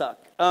ones that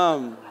suck.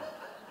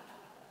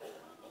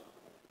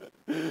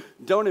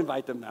 Don't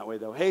invite them that way,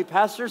 though. Hey,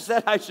 pastor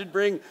said I should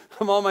bring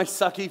all my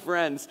sucky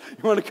friends.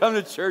 You want to come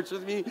to church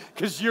with me?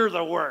 Because you're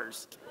the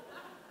worst.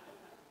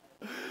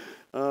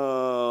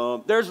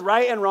 There's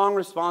right and wrong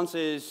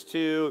responses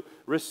to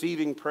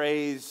receiving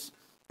praise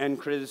and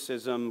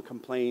criticism,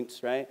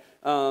 complaints, right?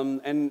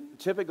 And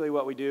typically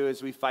what we do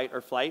is we fight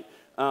or flight.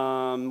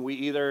 We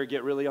either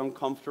get really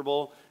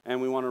uncomfortable and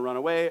we want to run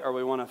away, or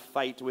we want to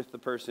fight with the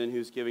person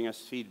who's giving us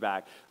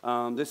feedback.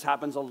 This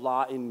happens a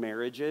lot in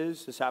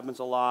marriages. This happens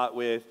a lot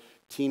with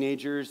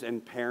teenagers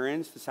and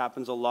parents. This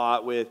happens a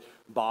lot with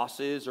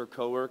bosses or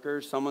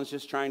coworkers. Someone's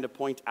just trying to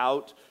point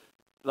out,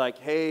 like,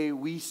 hey,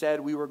 we said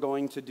we were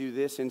going to do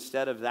this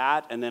instead of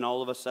that, and then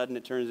all of a sudden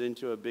it turns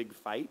into a big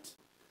fight,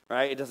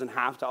 right? It doesn't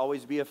have to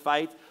always be a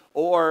fight.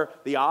 Or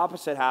the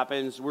opposite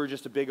happens, we're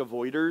just a big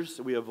avoiders.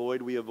 We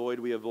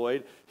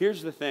avoid.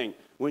 Here's the thing.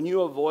 When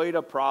you avoid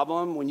a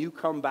problem, when you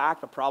come back,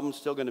 the problem's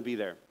still going to be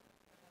there.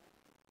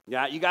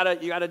 Yeah, you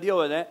gotta deal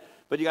with it,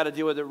 but you got to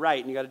deal with it right,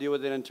 and you got to deal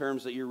with it in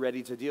terms that you're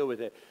ready to deal with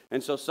it.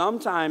 And so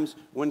sometimes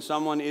when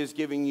someone is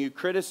giving you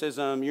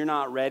criticism, you're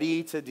not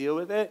ready to deal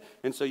with it,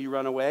 and so you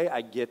run away.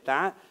 I get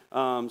that.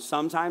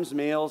 Sometimes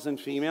males and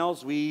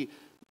females, we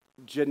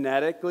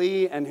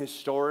genetically and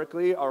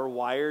historically are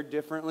wired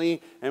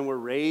differently, and we're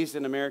raised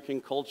in American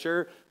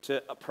culture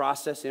to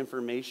process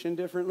information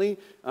differently.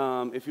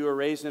 If you were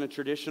raised in a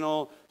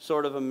traditional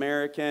sort of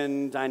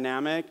American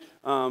dynamic,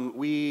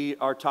 we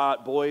are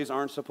taught boys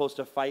aren't supposed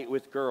to fight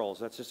with girls.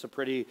 That's just a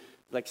pretty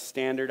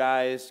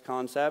standardized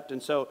concept.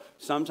 And so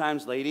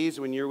sometimes, ladies,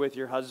 when you're with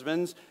your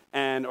husbands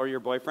or your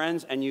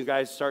boyfriends, and you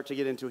guys start to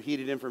get into a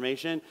heated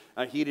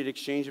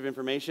exchange of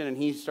information, and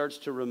he starts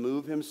to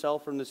remove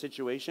himself from the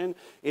situation,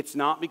 it's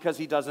not because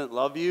he doesn't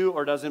love you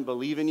or doesn't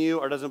believe in you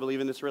or doesn't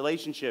believe in this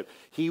relationship.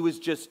 He was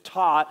just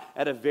taught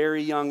at a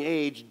very young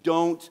age,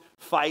 don't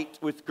fight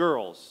with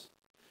girls.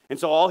 And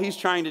so all he's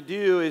trying to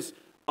do is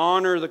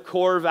honor the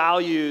core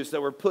values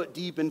that were put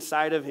deep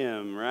inside of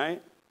him,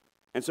 right?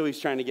 And so he's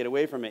trying to get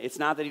away from it. It's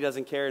not that he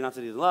doesn't care, not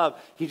that he doesn't love.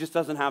 He just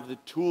doesn't have the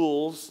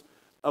tools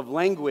of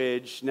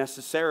language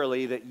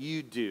necessarily that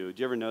you do.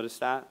 Do you ever notice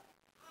that?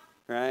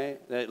 Right?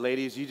 That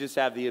ladies, you just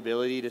have the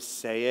ability to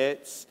say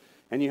it,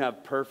 and you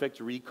have perfect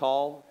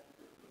recall,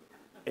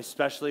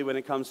 especially when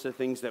it comes to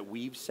things that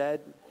we've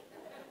said.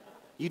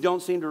 You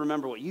don't seem to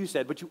remember what you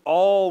said, but you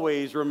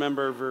always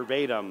remember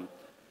verbatim.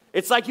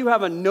 It's like you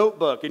have a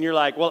notebook, and you're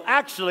like, well,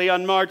 actually,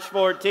 on March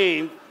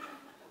 14th,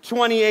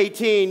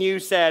 2018, you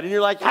said, and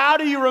you're like, how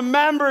do you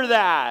remember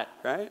that,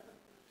 right?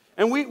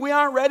 And we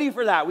aren't ready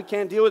for that. We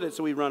can't deal with it,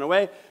 so we run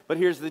away. But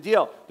here's the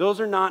deal.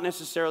 Those are not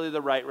necessarily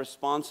the right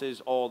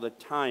responses all the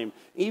time.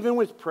 Even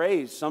with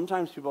praise,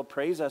 sometimes people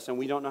praise us, and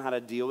we don't know how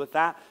to deal with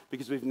that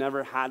because we've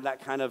never had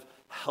that kind of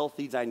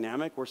healthy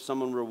dynamic where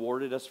someone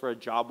rewarded us for a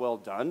job well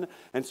done,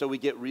 and so we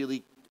get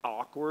really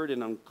awkward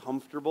and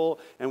uncomfortable,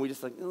 and we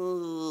just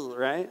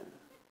right?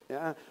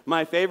 Yeah.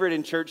 My favorite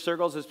in church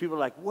circles is people are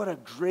like, what a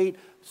great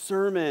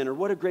sermon, or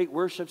what a great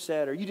worship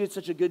set, or you did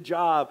such a good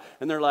job.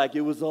 And they're like,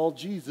 it was all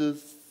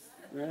Jesus,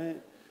 right?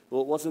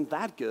 Well, it wasn't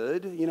that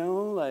good,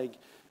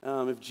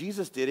 if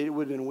Jesus did it, it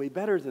would have been way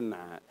better than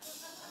that.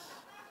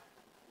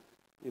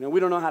 We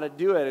don't know how to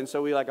do it, and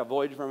so we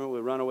avoid from it, we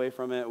run away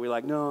from it, we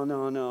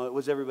no, it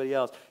was everybody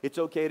else. It's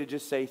okay to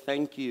just say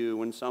thank you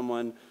when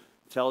someone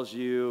tells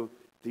you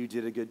that you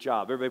did a good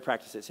job. Everybody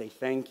practice it, say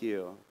thank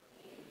you.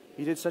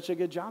 You did such a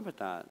good job at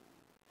that.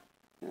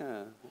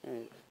 Yeah.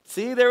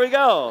 See, there we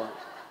go.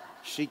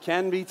 She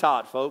can be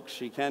taught, folks.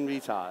 She can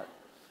be taught.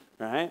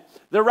 Right?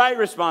 The right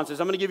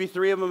responses. I'm going to give you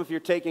 3 of them if you're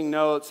taking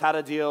notes, how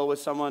to deal with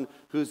someone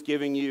who's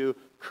giving you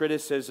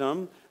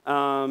criticism.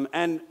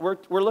 And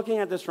we're looking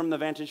at this from the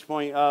vantage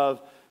point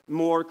of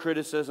more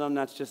criticism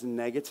that's just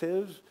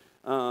negative.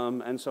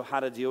 And so how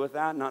to deal with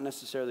that, not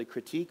necessarily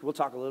critique. We'll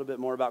talk a little bit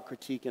more about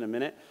critique in a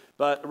minute.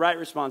 But right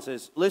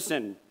responses.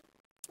 Listen,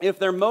 if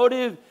their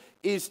motive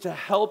is to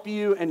help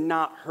you and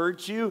not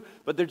hurt you,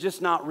 but they're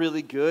just not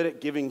really good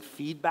at giving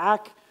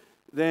feedback,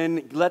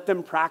 then let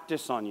them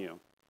practice on you,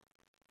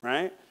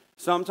 right?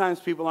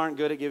 Sometimes people aren't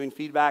good at giving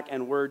feedback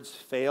and words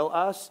fail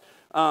us.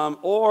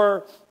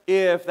 Or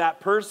if that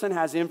person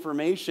has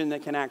information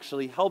that can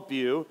actually help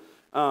you,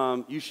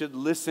 you should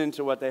listen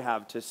to what they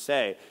have to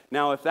say.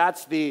 Now, if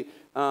that's the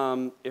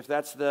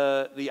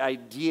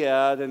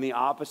idea, then the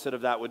opposite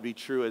of that would be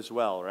true as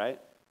well, right?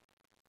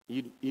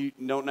 You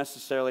don't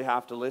necessarily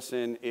have to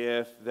listen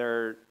if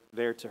they're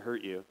there to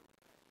hurt you.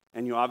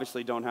 And you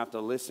obviously don't have to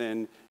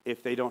listen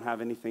if they don't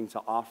have anything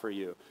to offer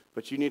you.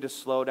 But you need to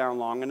slow down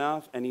long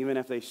enough, and even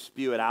if they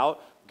spew it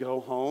out,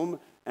 go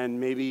home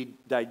and maybe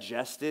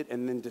digest it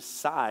and then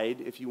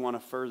decide if you want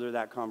to further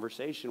that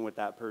conversation with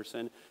that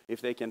person, if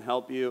they can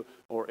help you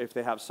or if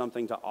they have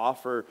something to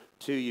offer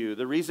to you.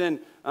 The reason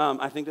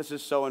I think this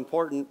is so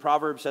important,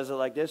 Proverbs says it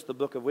like this, the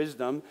book of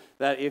wisdom,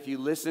 that if you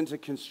listen to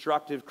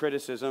constructive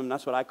criticism,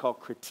 that's what I call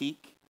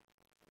critique,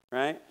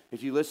 right?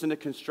 If you listen to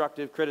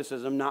constructive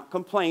criticism, not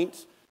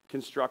complaints,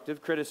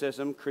 constructive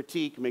criticism,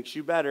 critique makes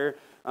you better.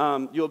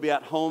 You'll be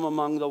at home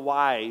among the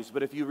wise.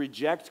 But if you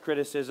reject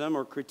criticism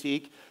or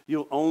critique,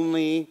 you'll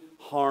only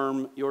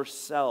harm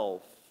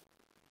yourself,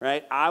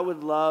 right? I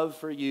would love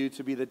for you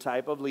to be the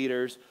type of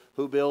leaders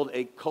who build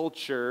a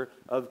culture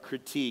of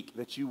critique,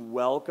 that you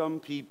welcome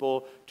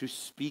people to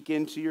speak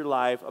into your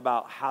life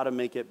about how to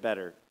make it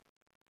better.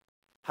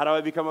 How do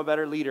I become a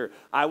better leader?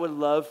 I would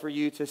love for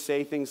you to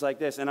say things like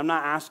this. And I'm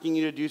not asking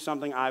you to do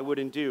something I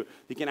wouldn't do.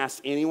 You can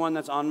ask anyone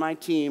that's on my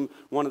team.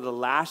 One of the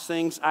last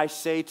things I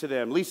say to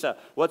them, Lisa,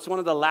 what's one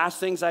of the last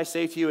things I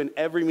say to you in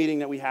every meeting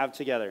that we have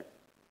together?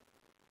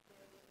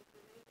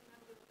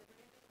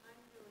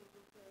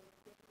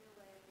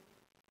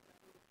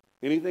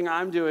 Anything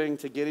I'm doing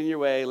to get in your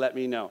way, let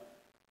me know.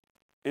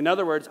 In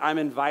other words, I'm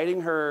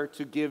inviting her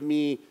to give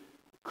me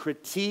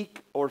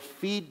critique or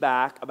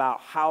feedback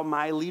about how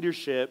my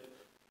leadership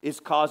is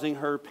causing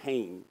her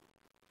pain.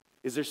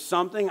 Is there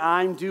something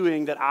I'm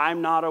doing that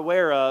I'm not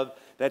aware of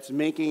that's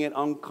making it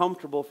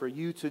uncomfortable for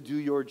you to do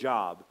your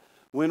job?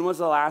 When was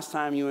the last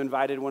time you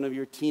invited one of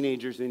your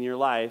teenagers in your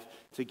life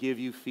to give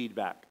you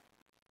feedback?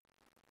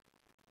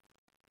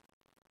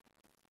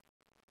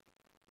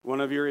 One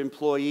of your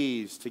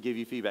employees to give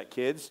you feedback.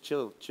 Kids,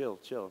 chill.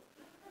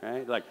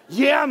 Right? Like,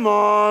 yeah,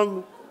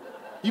 Mom,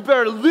 you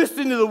better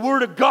listen to the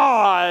Word of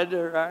God,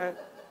 right?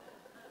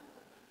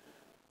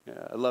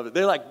 Yeah, I love it.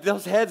 They're like,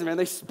 those heads, man,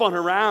 they spun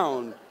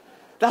around.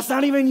 That's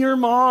not even your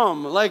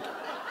mom. Like,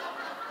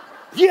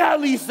 yeah,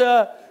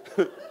 Lisa.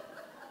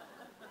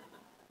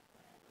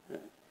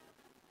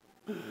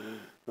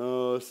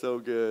 Oh, so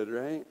good,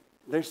 right?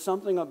 There's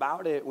something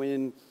about it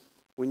when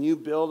you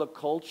build a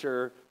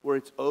culture where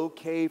it's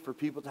okay for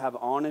people to have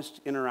honest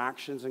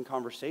interactions and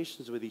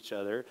conversations with each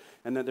other,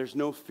 and that there's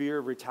no fear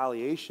of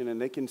retaliation, and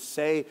they can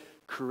say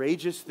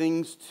courageous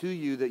things to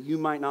you that you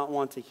might not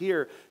want to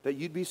hear, that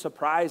you'd be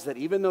surprised that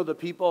even though the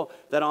people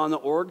that on the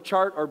org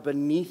chart are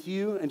beneath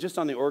you, and just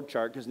on the org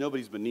chart, because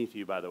nobody's beneath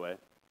you, by the way,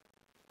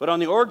 but on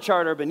the org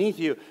chart are beneath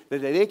you,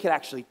 that they could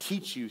actually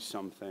teach you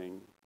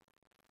something.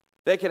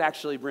 They could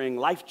actually bring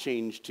life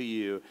change to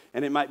you,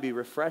 and it might be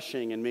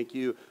refreshing and make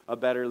you a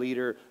better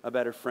leader, a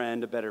better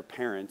friend, a better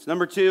parent.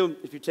 Number two,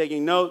 if you're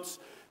taking notes,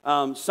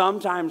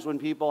 sometimes when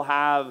people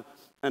have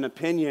an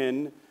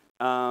opinion,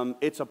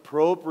 it's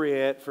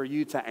appropriate for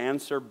you to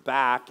answer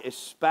back,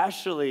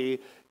 especially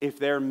if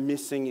they're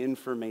missing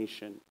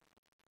information,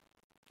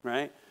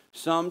 right?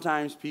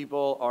 Sometimes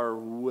people are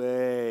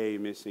way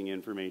missing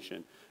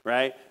information,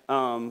 right?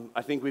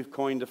 I think we've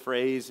coined a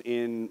phrase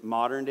in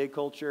modern day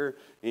culture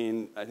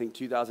in, I think,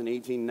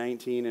 2018,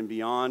 19, and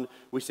beyond.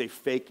 We say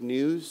fake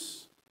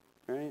news,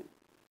 right?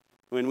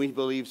 When we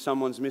believe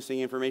someone's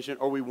missing information,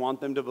 or we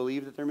want them to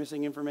believe that they're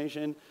missing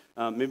information,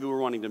 maybe we're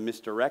wanting to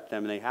misdirect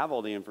them and they have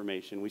all the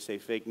information. We say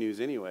fake news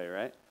anyway,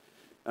 right?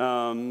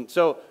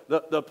 So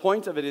the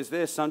point of it is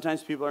this: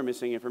 sometimes people are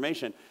missing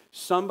information.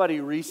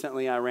 Somebody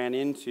recently I ran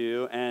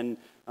into, and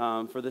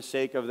for the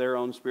sake of their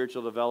own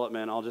spiritual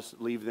development, I'll just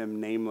leave them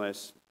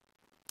nameless.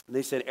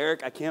 They said,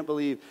 Eric, I can't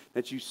believe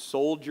that you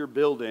sold your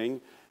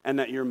building and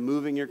that you're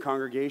moving your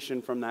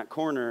congregation from that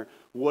corner.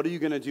 What are you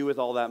going to do with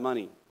all that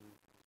money?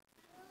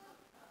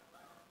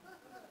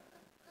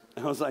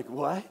 I was like,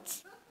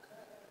 what?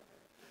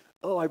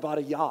 Oh, I bought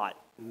a yacht.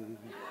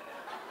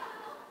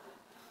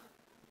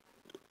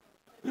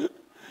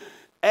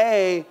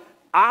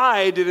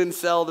 I didn't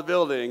sell the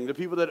building. The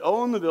people that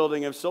own the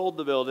building have sold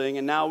the building,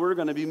 and now we're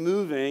going to be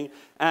moving,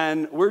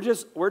 and we're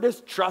just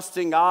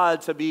trusting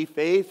God to be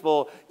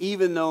faithful,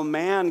 even though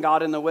man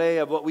got in the way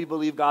of what we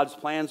believe God's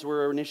plans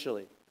were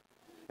initially.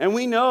 And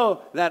we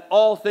know that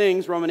all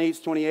things, Romans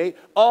 8:28,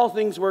 all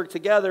things work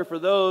together for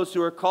those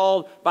who are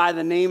called by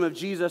the name of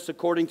Jesus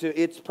according to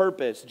its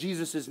purpose,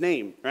 Jesus'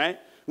 name, right?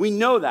 We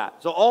know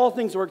that. So all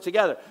things work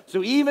together.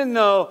 So even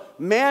though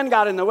man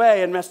got in the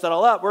way and messed it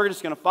all up, we're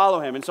just going to follow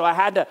him. And so I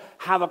had to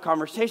have a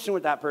conversation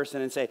with that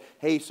person and say,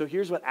 hey, so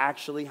here's what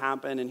actually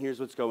happened and here's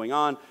what's going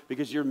on,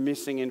 because you're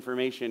missing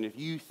information. If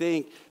you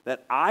think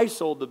that I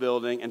sold the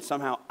building and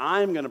somehow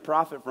I'm going to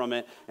profit from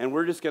it and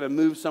we're just going to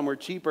move somewhere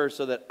cheaper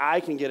so that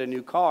I can get a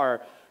new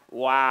car,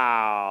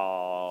 wow.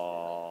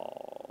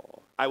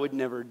 I would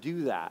never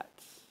do that,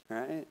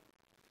 right?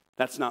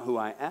 That's not who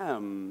I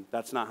am.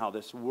 That's not how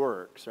this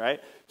works, right?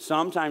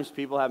 Sometimes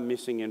people have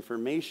missing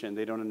information.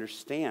 They don't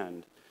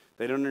understand.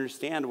 They don't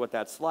understand what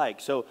that's like.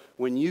 So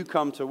when you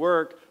come to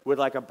work with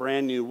like a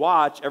brand new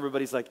watch,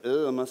 everybody's like,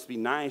 oh, it must be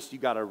nice. You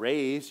got a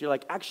raise. You're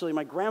like, actually,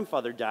 my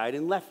grandfather died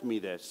and left me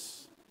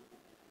this.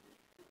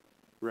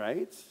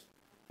 Right?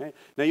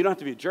 Now, you don't have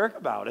to be a jerk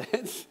about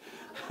it.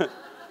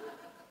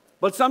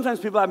 But sometimes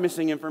people have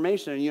missing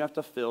information and you have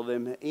to fill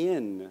them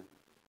in.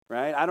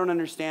 right? I don't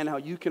understand how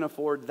you can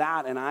afford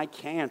that and I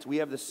can't. We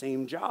have the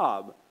same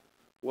job.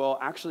 Well,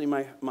 actually,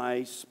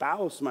 my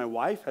spouse, my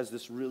wife, has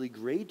this really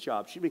great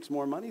job. She makes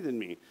more money than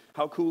me.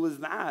 How cool is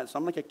that? So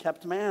I'm like a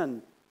kept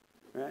man,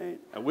 right?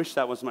 I wish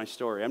that was my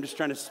story. I'm just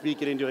trying to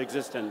speak it into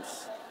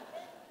existence,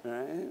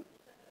 right?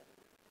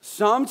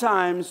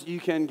 Sometimes you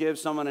can give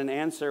someone an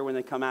answer when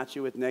they come at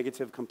you with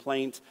negative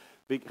complaint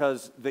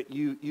because that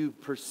you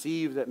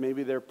perceive that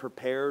maybe they're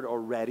prepared or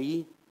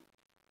ready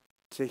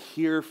to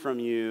hear from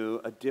you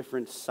a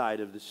different side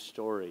of the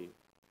story.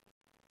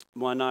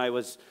 When I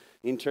was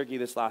in Turkey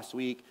this last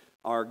week,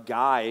 our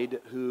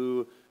guide,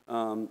 who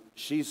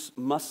she's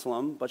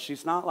Muslim, but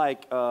she's not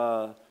like,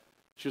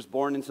 she was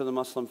born into the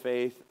Muslim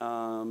faith.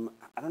 I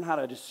don't know how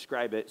to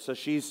describe it. So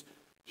she's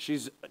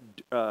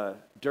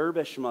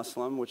Dervish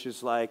Muslim, which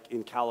is like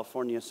in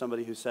California,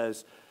 somebody who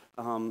says,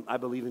 I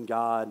believe in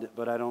God,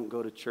 but I don't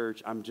go to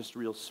church. I'm just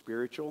real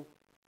spiritual.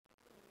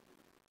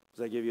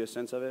 Does that give you a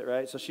sense of it,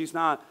 right? So she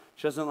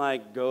doesn't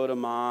like go to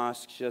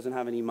mosque. She doesn't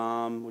have an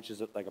imam, which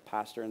is like a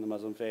pastor in the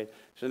Muslim faith.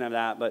 She doesn't have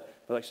that, but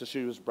like, so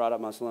she was brought up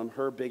Muslim.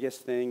 Her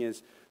biggest thing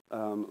is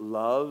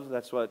love.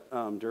 That's what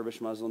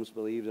Dervish Muslims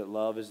believe, that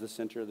love is the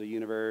center of the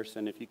universe,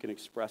 and if you can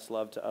express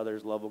love to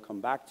others, love will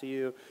come back to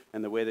you,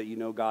 and the way that you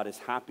know God is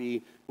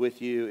happy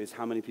with you is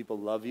how many people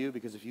love you,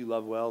 because if you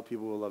love well,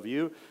 people will love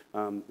you.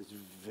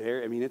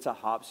 It's a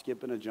hop,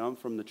 skip, and a jump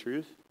from the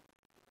truth,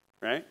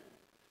 right?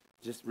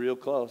 Just real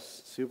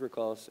close, super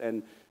close.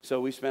 And so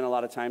we spent a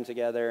lot of time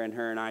together, and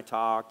her and I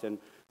talked, and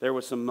there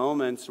were some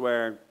moments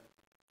where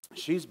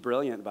she's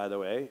brilliant, by the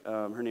way.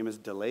 Her name is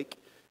Delake.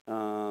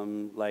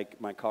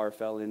 Like my car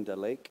fell into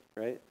lake,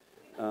 right?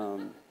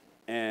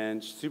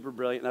 And super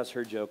brilliant. That's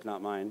her joke,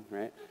 not mine,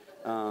 right?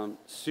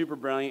 Super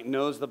brilliant,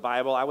 knows the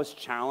Bible. I was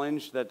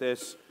challenged that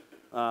this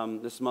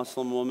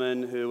Muslim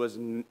woman who was,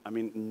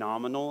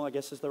 nominal, I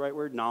guess is the right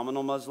word,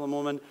 nominal Muslim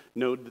woman,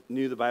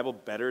 knew the Bible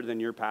better than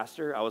your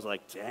pastor. I was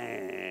like,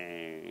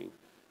 dang,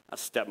 I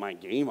stepped my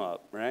game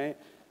up, right?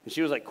 And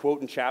she was like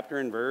quoting chapter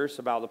and verse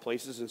about the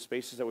places and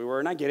spaces that we were.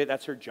 And I get it,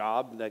 that's her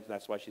job.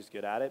 That's why she's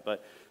good at it.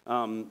 But,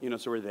 so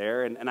we're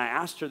there. And I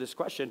asked her this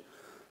question.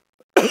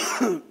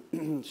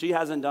 She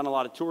hasn't done a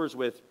lot of tours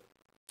with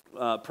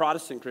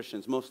Protestant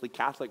Christians, mostly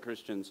Catholic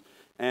Christians.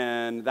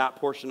 And that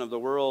portion of the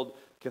world,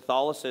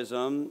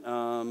 Catholicism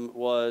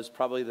was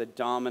probably the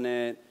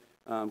dominant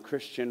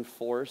Christian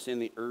force in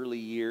the early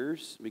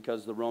years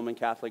because the Roman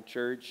Catholic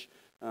Church,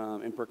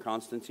 Emperor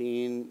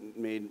Constantine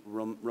made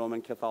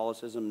Roman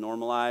Catholicism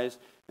normalized.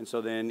 And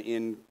so then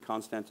in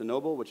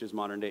Constantinople, which is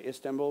modern-day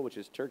Istanbul, which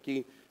is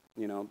Turkey,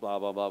 blah,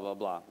 blah, blah, blah,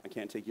 blah. I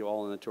can't take you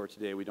all on the tour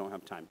today. We don't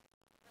have time,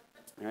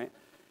 all right?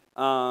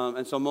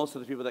 And so most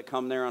of the people that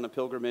come there on a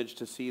pilgrimage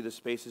to see the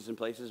spaces and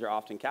places are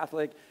often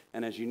Catholic.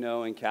 And as you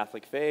know, in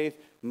Catholic faith,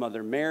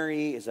 Mother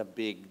Mary is a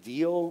big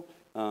deal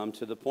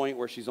to the point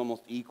where she's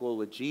almost equal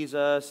with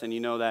Jesus. And you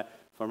know that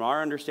from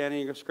our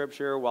understanding of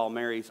Scripture, while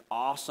Mary's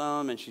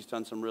awesome and she's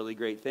done some really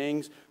great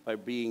things by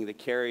being the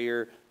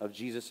carrier of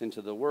Jesus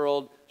into the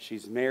world,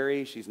 she's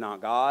Mary, she's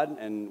not God,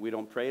 and we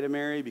don't pray to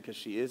Mary because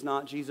she is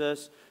not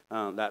Jesus,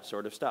 that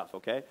sort of stuff,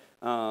 okay?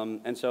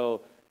 And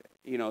so,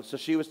 so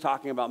she was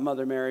talking about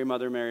Mother Mary,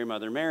 Mother Mary,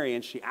 Mother Mary,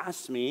 and she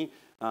asked me,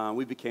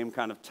 we became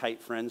kind of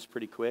tight friends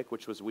pretty quick,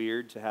 which was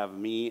weird to have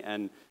me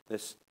and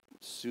this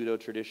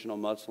pseudo-traditional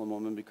Muslim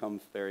woman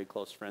become very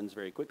close friends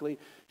very quickly.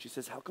 She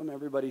says, how come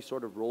everybody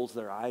sort of rolls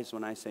their eyes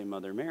when I say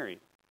Mother Mary?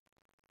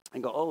 I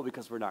go, oh,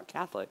 because we're not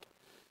Catholic.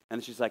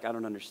 And she's like, I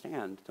don't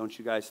understand. Don't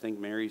you guys think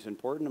Mary's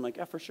important? I'm like,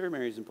 yeah, for sure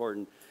Mary's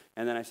important.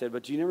 And then I said,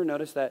 but do you never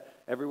notice that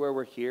everywhere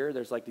we're here,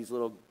 there's like these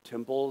little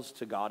temples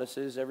to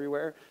goddesses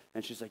everywhere?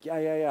 And she's like,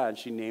 yeah. And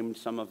she named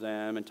some of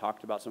them and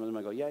talked about some of them.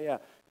 I go, yeah.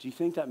 Do you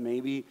think that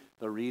maybe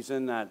the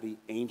reason that the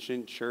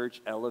ancient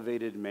church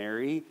elevated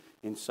Mary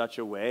in such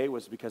a way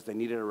was because they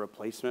needed a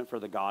replacement for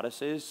the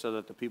goddesses so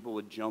that the people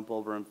would jump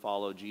over and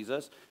follow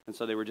Jesus? And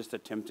so they were just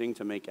attempting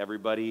to make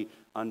everybody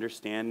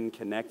understand and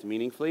connect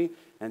meaningfully.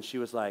 And she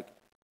was like,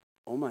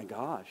 oh my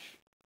gosh,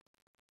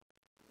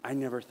 I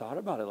never thought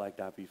about it like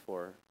that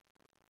before.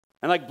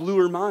 And like blew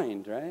her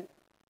mind, right?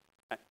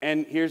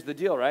 And here's the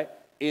deal, right?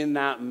 In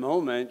that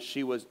moment,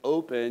 she was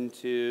open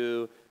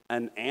to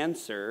an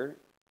answer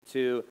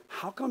to,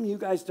 how come you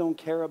guys don't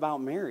care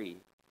about Mary?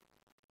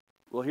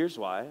 Well, here's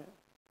why,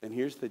 and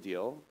here's the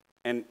deal.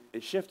 And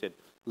it shifted.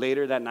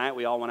 Later that night,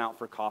 we all went out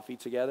for coffee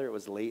together. It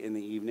was late in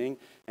the evening.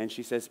 And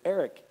she says,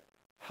 Eric,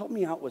 help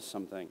me out with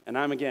something. And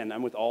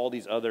I'm with all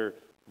these other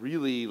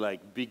really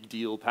like big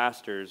deal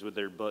pastors with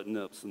their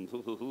button-ups and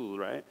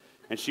right?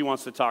 And she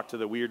wants to talk to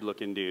the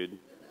weird-looking dude.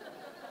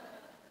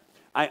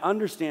 I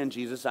understand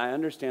Jesus. I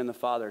understand the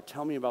Father.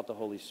 Tell me about the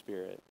Holy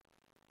Spirit.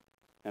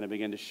 And I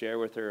began to share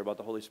with her about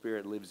the Holy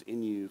Spirit lives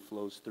in you,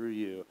 flows through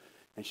you.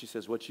 And she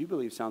says, what you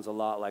believe sounds a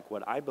lot like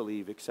what I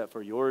believe, except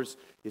for yours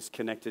is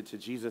connected to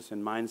Jesus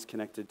and mine's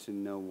connected to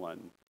no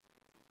one.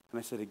 And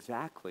I said,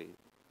 exactly.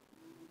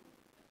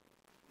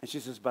 And she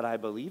says, but I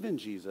believe in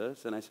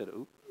Jesus. And I said,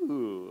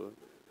 ooh.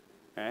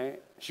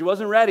 Right? She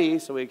wasn't ready,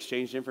 so we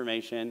exchanged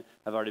information.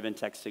 I've already been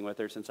texting with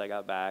her since I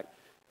got back.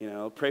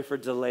 Pray for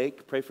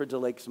DeLake. Pray for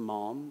DeLake's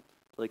mom.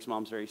 DeLake's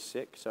mom's very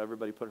sick, so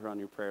everybody put her on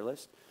your prayer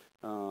list.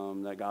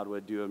 That God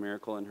would do a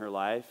miracle in her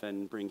life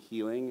and bring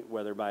healing,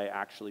 whether by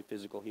actually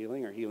physical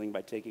healing or healing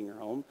by taking her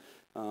home.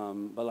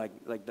 But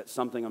like that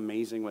something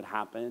amazing would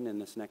happen in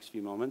this next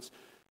few moments.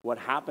 What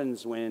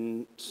happens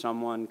when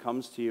someone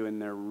comes to you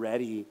and they're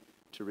ready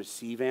to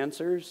receive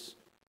answers?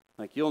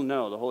 Like you'll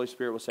know, the Holy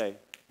Spirit will say,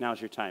 now's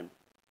your time.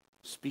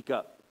 Speak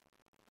up.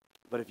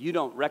 But if you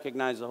don't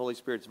recognize the Holy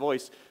Spirit's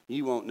voice,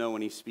 you won't know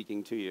when he's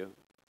speaking to you.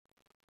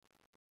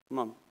 Come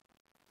on.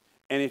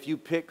 And if you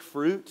pick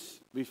fruit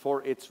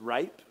before it's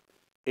ripe,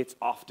 it's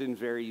often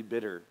very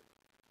bitter.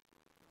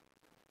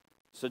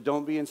 So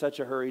don't be in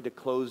such a hurry to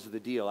close the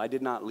deal. I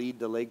did not lead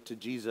DeLake to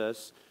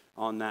Jesus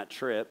on that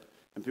trip.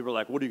 And people are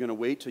like, what, are you going to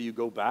wait till you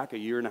go back a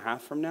year and a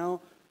half from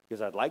now?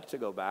 Because I'd like to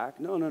go back.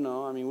 No.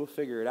 I mean, we'll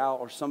figure it out.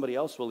 Or somebody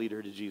else will lead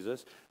her to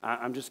Jesus.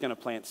 I'm just going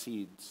to plant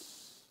seeds.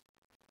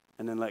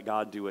 And then let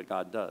God do what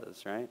God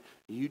does, right?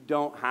 You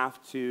don't have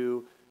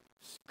to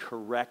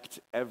correct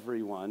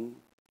everyone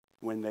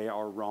when they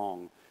are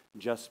wrong.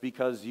 Just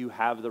because you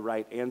have the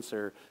right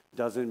answer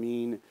doesn't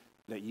mean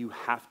that you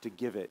have to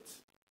give it.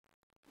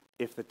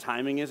 If the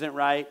timing isn't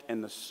right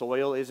and the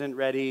soil isn't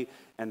ready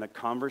and the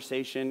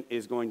conversation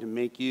is going to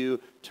make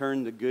you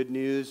turn the good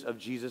news of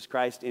Jesus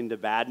Christ into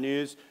bad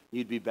news,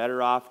 you'd be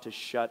better off to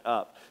shut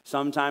up.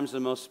 Sometimes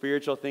the most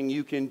spiritual thing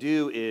you can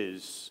do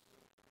is,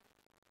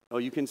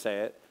 you can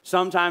say it.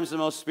 Sometimes the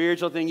most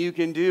spiritual thing you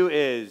can do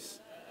is,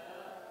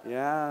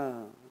 yeah,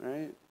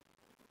 right?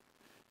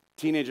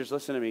 Teenagers,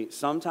 listen to me.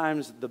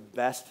 Sometimes the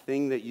best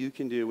thing that you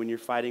can do when you're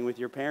fighting with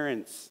your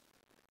parents,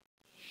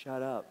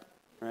 shut up,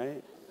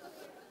 right?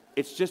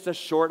 It's just a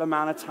short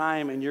amount of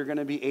time, and you're going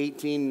to be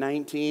 18,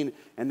 19,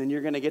 and then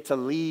you're going to get to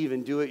leave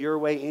and do it your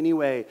way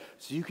anyway.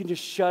 So you can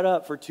just shut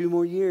up for 2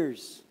 more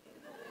years.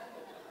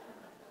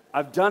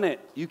 I've done it.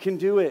 You can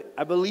do it.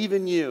 I believe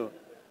in you.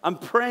 I'm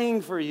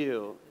praying for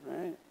you,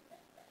 right?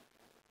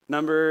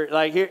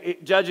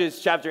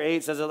 Judges chapter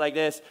 8 says it like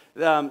this.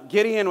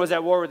 Gideon was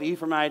at war with the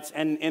Ephraimites,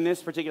 and in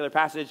this particular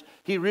passage,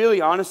 he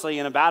really honestly,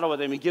 in a battle with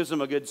them, he gives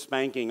them a good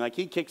spanking. Like,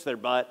 he kicks their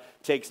butt,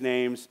 takes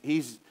names.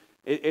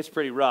 It's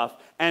pretty rough.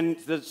 And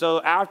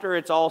so after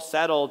it's all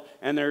settled,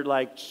 and they're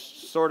like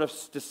sort of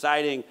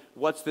deciding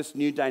what's this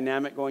new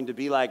dynamic going to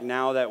be like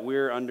now that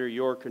we're under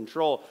your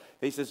control,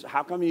 he says,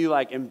 how come you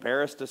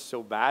embarrassed us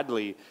so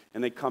badly?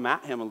 And they come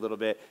at him a little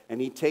bit, and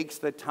he takes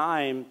the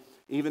time.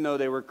 Even though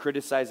they were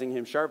criticizing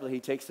him sharply,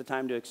 he takes the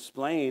time to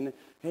explain,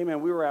 hey,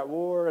 man, we were at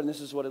war, and this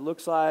is what it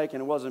looks like,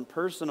 and it wasn't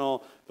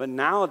personal, but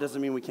now it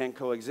doesn't mean we can't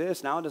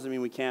coexist. Now it doesn't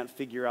mean we can't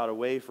figure out a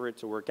way for it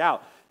to work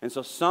out. And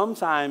so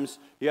sometimes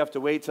you have to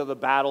wait till the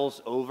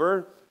battle's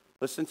over.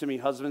 Listen to me,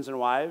 husbands and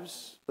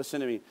wives. Listen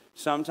to me.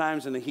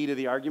 Sometimes in the heat of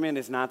the argument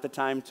is not the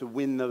time to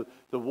win the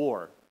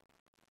war.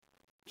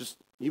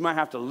 You might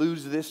have to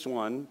lose this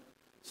one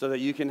so that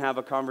you can have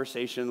a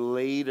conversation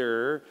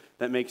later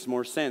that makes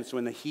more sense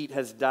when the heat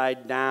has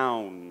died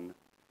down,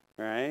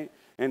 right?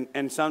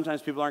 And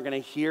sometimes people aren't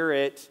going to hear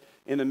it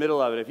in the middle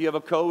of it. If you have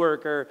a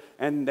coworker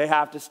and they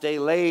have to stay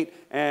late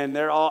and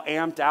they're all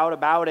amped out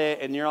about it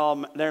and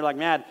they're like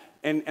mad,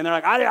 and they're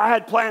like, I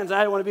had plans,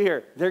 I didn't want to be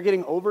here. They're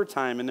getting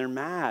overtime and they're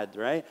mad,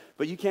 right?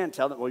 But you can't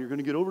tell them, well, you're going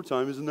to get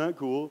overtime, isn't that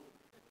cool?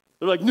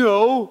 They're like,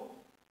 no.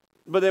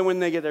 But then when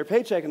they get their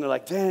paycheck and they're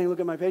like, dang, look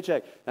at my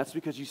paycheck. That's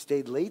because you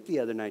stayed late the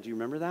other night. Do you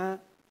remember that?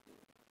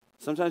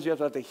 Sometimes you have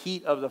to let the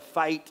heat of the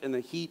fight and the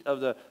heat of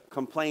the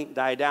complaint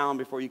die down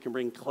before you can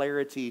bring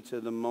clarity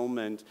to the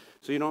moment.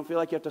 So you don't feel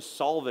like you have to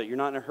solve it. You're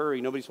not in a hurry.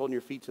 Nobody's holding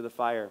your feet to the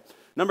fire.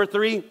 Number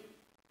 3,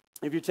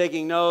 if you're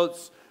taking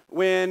notes,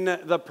 when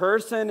the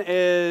person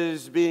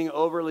is being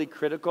overly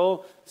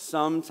critical,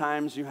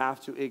 sometimes you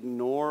have to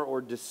ignore or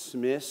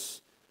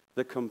dismiss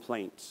the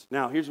complaints.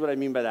 Now, here's what I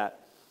mean by that.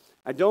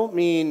 I don't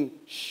mean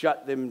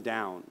shut them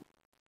down.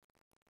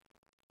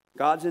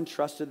 God's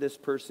entrusted this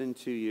person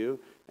to you,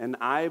 and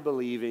I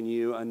believe in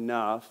you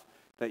enough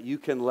that you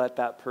can let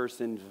that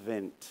person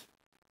vent.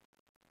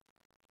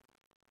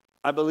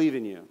 I believe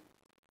in you.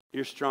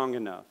 You're strong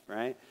enough,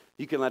 right?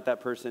 You can let that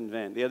person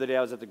vent. The other day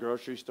I was at the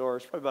grocery store,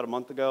 it's probably about a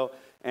month ago,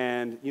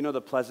 and you know the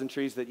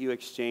pleasantries that you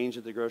exchange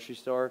at the grocery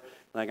store?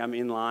 Like I'm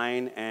in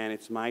line, and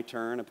it's my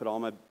turn. I put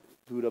all my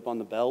food up on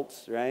the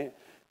belts, right?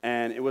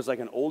 And it was like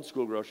an old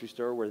school grocery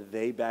store where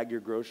they bag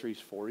your groceries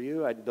for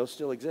you. Those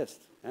still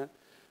exist. Yeah?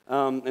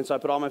 And so I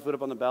put all my food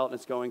up on the belt, and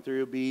it's going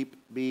through, beep,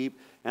 beep,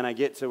 and I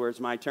get to where it's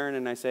my turn,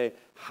 and I say,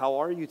 how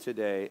are you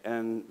today?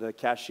 And the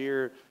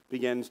cashier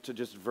begins to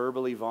just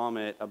verbally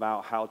vomit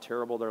about how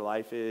terrible their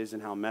life is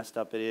and how messed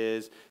up it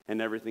is,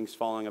 and everything's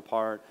falling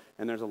apart,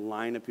 and there's a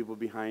line of people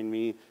behind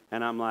me,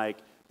 and I'm like,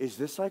 is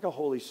this like a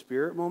Holy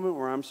Spirit moment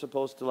where I'm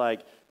supposed to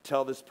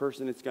tell this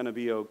person it's going to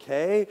be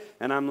okay?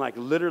 And I'm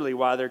literally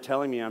while they're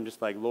telling me, I'm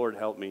just like, Lord,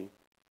 help me.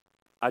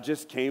 I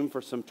just came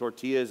for some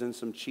tortillas and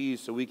some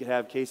cheese so we could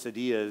have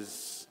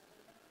quesadillas,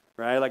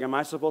 right? Like, am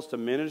I supposed to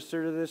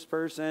minister to this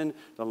person?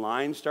 The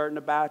line's starting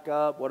to back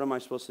up. What am I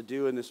supposed to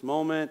do in this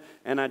moment?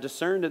 And I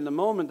discerned in the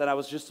moment that I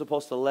was just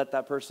supposed to let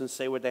that person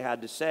say what they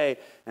had to say,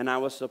 and I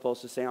was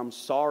supposed to say, I'm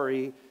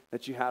sorry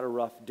that you had a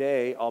rough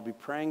day. I'll be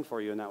praying for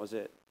you, and that was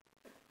it.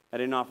 I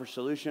didn't offer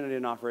solution. I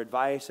didn't offer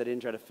advice. I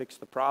didn't try to fix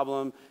the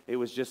problem. It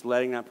was just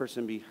letting that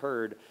person be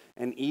heard.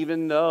 And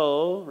even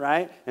though,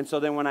 right? And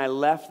so then when I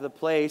left the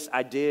place,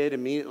 I did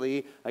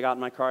immediately, I got in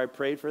my car, I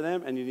prayed for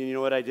them, and you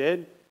know what I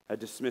did? I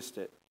dismissed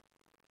it.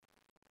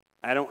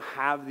 I don't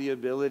have the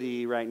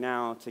ability right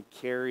now to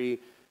carry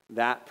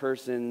that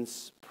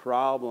person's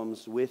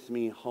problems with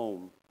me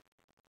home.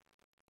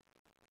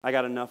 I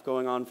got enough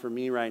going on for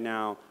me right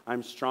now.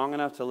 I'm strong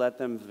enough to let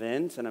them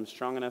vent, and I'm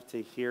strong enough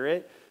to hear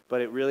it,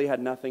 but it really had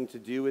nothing to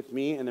do with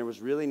me, and there was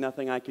really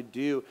nothing I could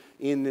do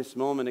in this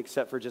moment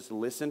except for just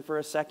listen for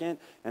a second,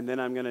 and then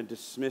I'm going to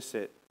dismiss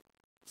it.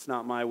 It's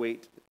not my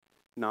weight,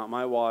 not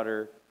my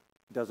water,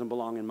 doesn't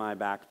belong in my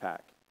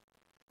backpack.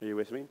 Are you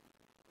with me?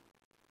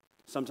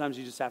 Sometimes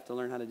you just have to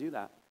learn how to do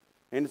that.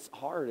 And it's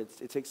hard.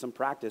 It takes some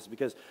practice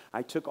because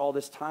I took all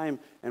this time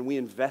and we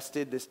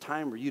invested this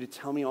time for you to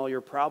tell me all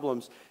your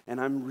problems, and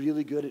I'm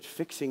really good at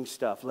fixing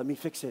stuff. Let me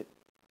fix it.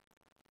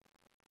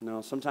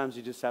 No, sometimes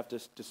you just have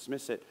to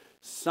dismiss it.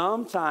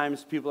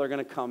 Sometimes people are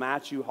going to come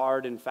at you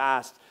hard and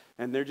fast,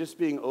 and they're just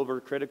being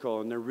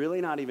overcritical, and they're really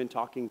not even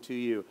talking to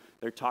you.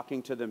 They're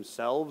talking to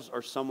themselves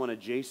or someone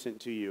adjacent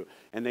to you,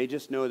 and they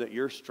just know that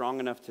you're strong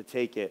enough to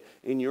take it.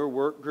 In your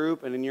work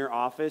group and in your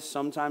office,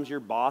 sometimes your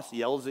boss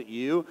yells at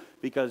you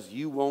because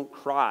you won't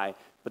cry,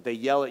 but they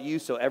yell at you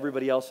so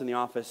everybody else in the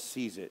office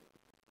sees it.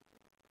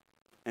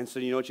 And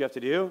so you know what you have to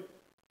do?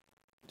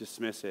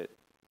 Dismiss it.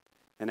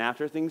 And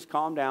after things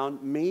calm down,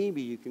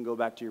 maybe you can go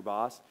back to your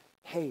boss.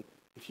 Hey,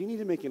 if you need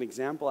to make an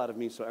example out of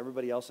me so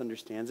everybody else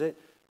understands it,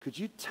 could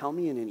you tell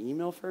me in an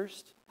email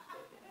first?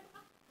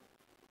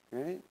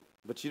 Right?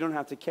 But you don't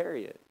have to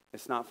carry it.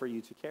 It's not for you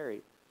to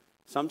carry.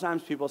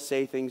 Sometimes people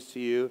say things to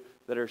you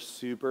that are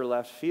super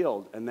left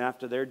field, and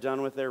after they're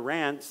done with their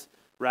rants,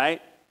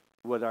 right,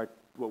 what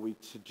we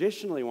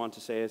traditionally want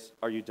to say is,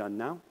 are you done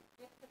now?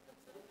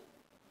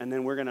 And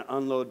then we're going to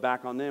unload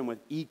back on them with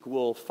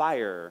equal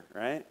fire,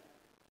 right?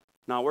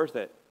 Not worth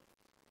it.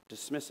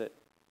 Dismiss it.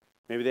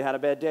 Maybe they had a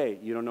bad day.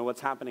 You don't know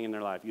what's happening in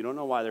their life. You don't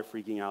know why they're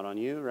freaking out on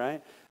you,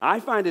 right? I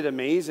find it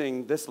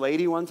amazing. This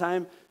lady one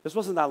time, this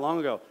wasn't that long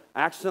ago,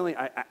 I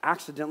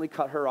accidentally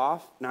cut her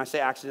off. Now I say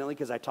accidentally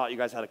because I taught you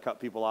guys how to cut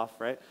people off,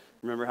 right?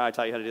 Remember how I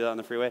taught you how to do that on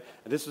the freeway?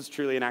 This was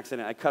truly an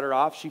accident. I cut her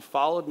off. She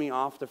followed me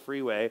off the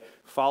freeway,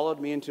 followed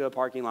me into a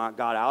parking lot,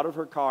 got out of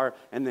her car,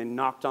 and then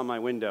knocked on my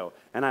window.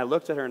 And I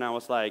looked at her and I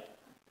was like,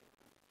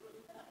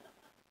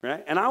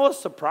 right? And I was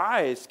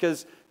surprised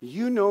because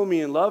you know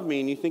me and love me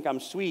and you think I'm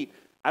sweet.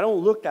 I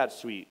don't look that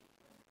sweet.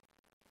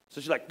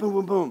 So she's like, boom,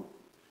 boom, boom.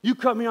 You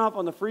cut me off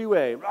on the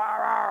freeway. Rah,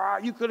 rah, rah.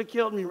 You could have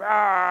killed me.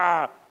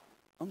 Rah.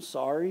 I'm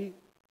sorry.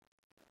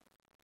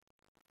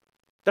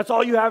 That's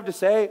all you have to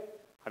say?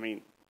 I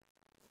mean,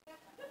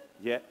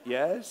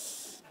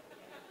 yes.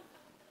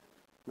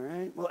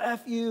 Right? Well,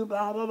 F you,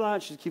 blah, blah, blah.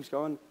 She keeps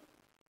going,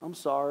 I'm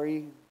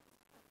sorry.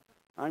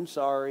 I'm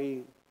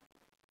sorry.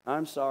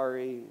 I'm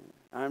sorry.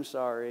 I'm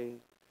sorry.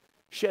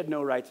 She had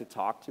no right to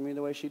talk to me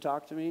the way she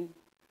talked to me.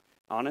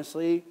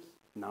 Honestly,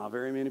 not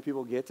very many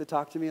people get to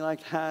talk to me like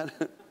that.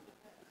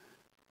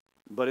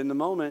 But in the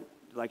moment,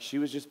 like, she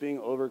was just being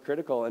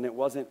overcritical, and it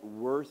wasn't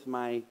worth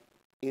my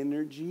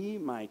energy,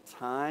 my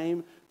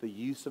time, the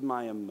use of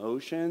my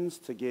emotions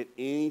to get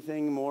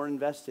anything more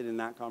invested in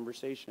that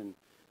conversation.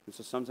 And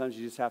so sometimes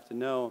you just have to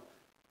know,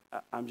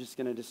 I'm just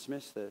going to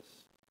dismiss this.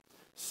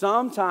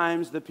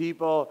 Sometimes the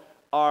people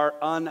are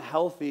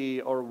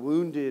unhealthy or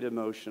wounded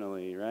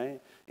emotionally, right?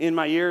 In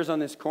my years on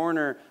this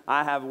corner,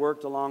 I have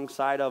worked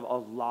alongside of a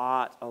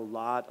lot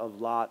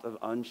of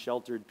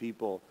unsheltered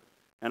people.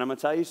 And I'm going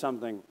to tell you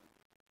something.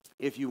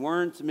 If you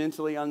weren't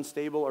mentally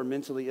unstable or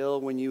mentally ill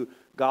when you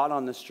got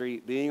on the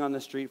street, being on the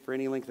street for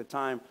any length of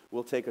time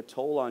will take a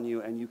toll on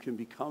you, and you can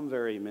become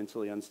very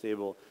mentally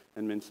unstable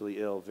and mentally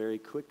ill very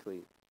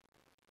quickly.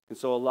 And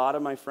so a lot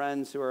of my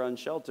friends who are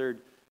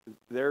unsheltered,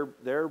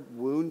 they're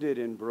wounded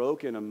and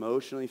broken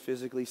emotionally,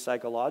 physically,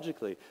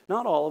 psychologically.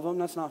 Not all of them,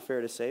 that's not fair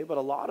to say, but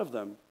a lot of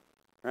them,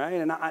 right?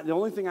 And the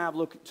only thing I have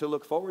to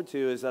look forward to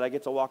is that I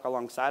get to walk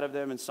alongside of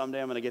them, and someday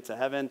I'm going to get to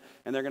heaven,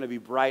 and they're going to be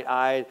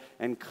bright-eyed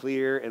and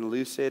clear and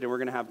lucid, and we're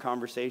going to have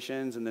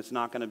conversations, and it's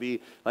not going to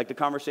be, like, the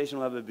conversation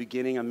will have a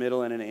beginning, a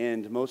middle, and an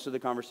end. Most of the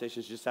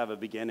conversations just have a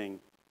beginning,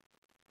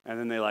 and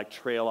then they, like,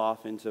 trail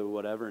off into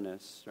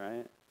whateverness,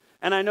 right?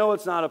 And I know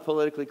it's not a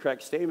politically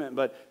correct statement,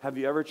 but have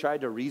you ever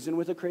tried to reason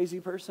with a crazy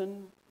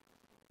person?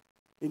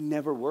 It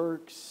never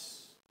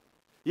works.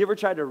 You ever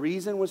tried to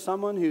reason with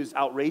someone who's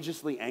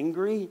outrageously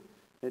angry?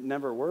 It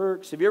never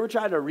works. Have you ever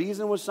tried to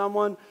reason with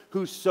someone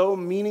who's so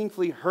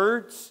meaningfully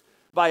hurts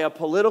by a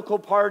political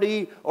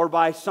party or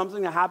by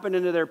something that happened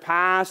into their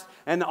past,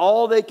 and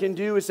all they can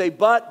do is say,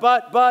 but,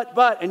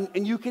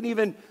 and you can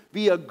even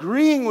be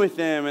agreeing with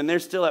them, and they're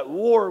still at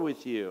war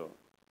with you?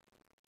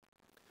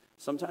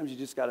 Sometimes you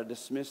just got to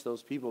dismiss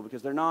those people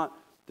because they're not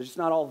They're just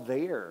not all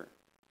there.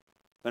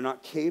 They're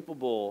not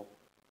capable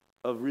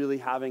of really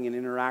having an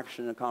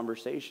interaction, a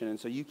conversation. And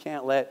so you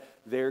can't let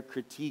their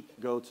critique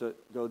go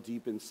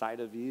deep inside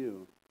of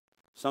you.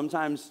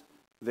 Sometimes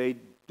they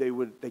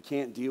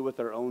can't deal with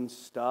their own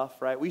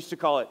stuff, right? We used to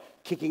call it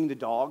kicking the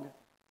dog,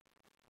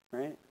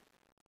 right?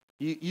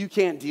 You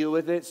can't deal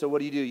with it, so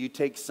what do? You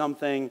take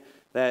something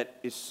that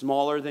is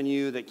smaller than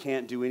you, that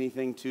can't do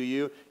anything to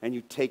you, and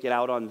you take it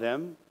out on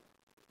them.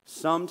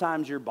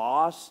 Sometimes your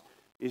boss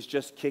is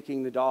just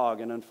kicking the dog,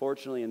 and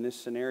unfortunately in this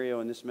scenario,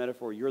 in this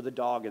metaphor, you're the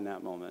dog in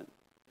that moment.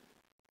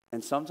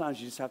 And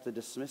sometimes you just have to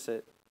dismiss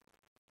it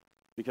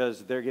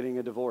because they're getting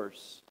a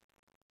divorce,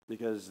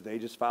 because they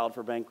just filed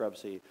for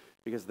bankruptcy,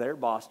 because their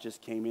boss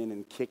just came in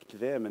and kicked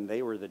them and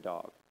they were the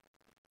dog.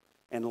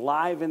 And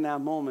live in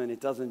that moment,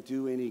 it doesn't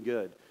do any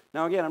good.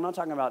 Now again, I'm not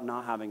talking about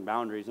not having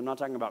boundaries. I'm not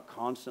talking about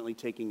constantly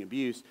taking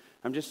abuse.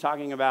 I'm just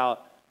talking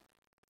about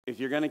if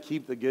you're going to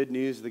keep the good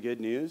news,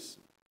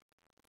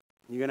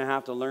 you're going to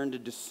have to learn to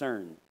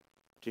discern.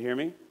 Do you hear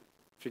me?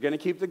 If you're going to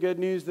keep the good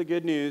news,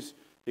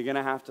 you're going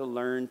to have to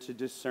learn to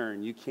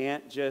discern. You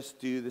can't just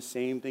do the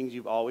same things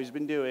you've always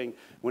been doing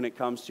when it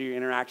comes to your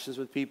interactions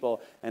with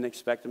people and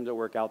expect them to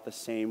work out the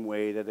same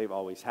way that they've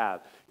always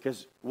have.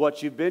 Because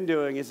what you've been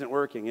doing isn't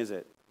working, is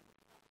it?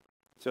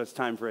 So it's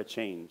time for a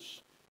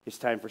change. It's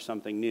time for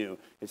something new.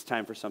 It's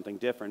time for something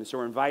different. And so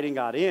we're inviting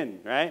God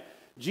in, right?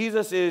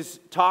 Jesus is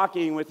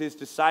talking with his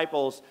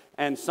disciples,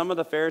 and some of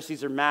the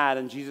Pharisees are mad,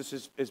 and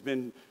Jesus has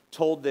been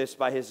told this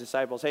by his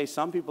disciples. Hey,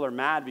 some people are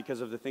mad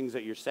because of the things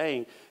that you're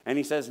saying. And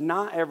he says,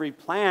 not every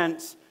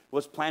plant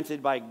was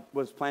planted by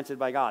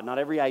God. Not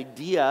every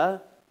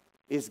idea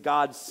is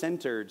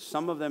God-centered.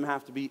 Some of them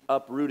have to be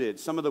uprooted.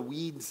 Some of the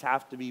weeds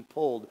have to be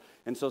pulled.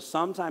 And so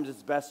sometimes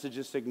it's best to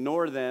just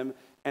ignore them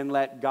and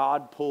let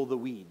God pull the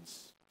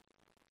weeds.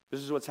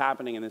 This is what's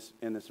happening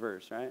in this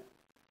verse, right?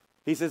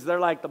 He says they're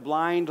like the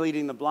blind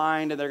leading the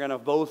blind, and they're going to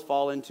both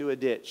fall into a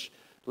ditch.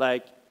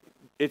 Like,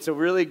 it's a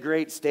really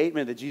great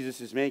statement that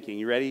Jesus is making.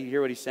 You ready? You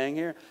hear what he's saying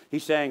here?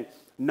 He's saying,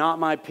 not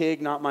my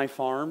pig, not my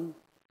farm,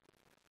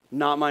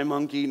 not my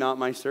monkey, not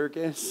my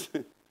circus.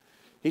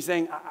 He's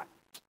saying,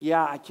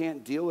 I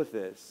can't deal with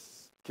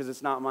this because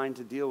it's not mine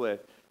to deal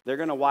with. They're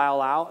going to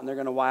while out, and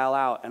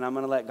I'm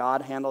going to let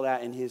God handle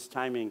that in his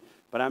timing,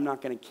 but I'm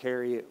not going to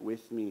carry it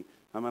with me.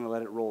 I'm going to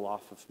let it roll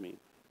off of me.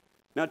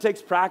 Now, it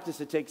takes practice,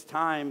 it takes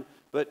time,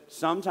 but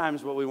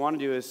sometimes what we want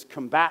to do is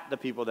combat the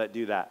people that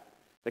do that.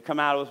 They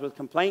come at us with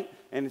complaint,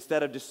 and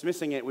instead of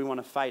dismissing it, we want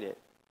to fight it.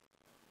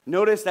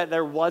 Notice that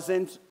there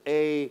wasn't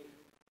an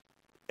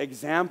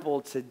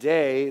example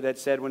today that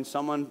said when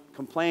someone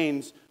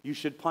complains, you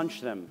should punch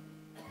them.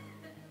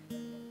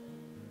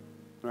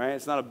 Right?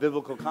 It's not a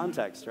biblical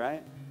context,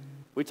 right?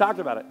 We talked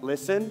about it.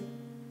 Listen,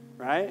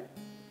 right?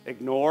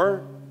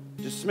 Ignore,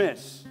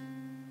 dismiss.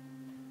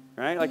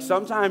 Right? Like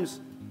sometimes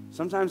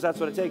that's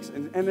what it takes.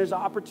 And there's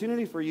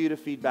opportunity for you to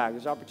feedback.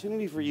 There's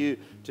opportunity for you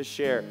to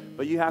share.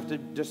 But you have to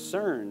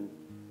discern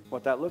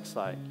what that looks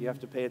like. You have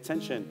to pay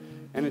attention.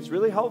 And it's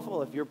really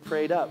helpful if you're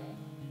prayed up.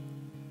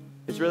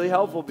 It's really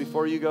helpful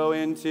before you go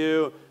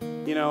into,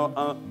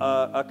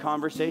 a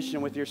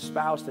conversation with your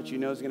spouse that you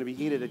know is going to be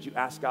heated, that you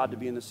ask God to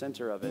be in the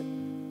center of it.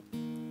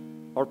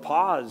 Or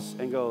pause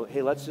and go,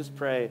 hey, let's just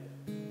pray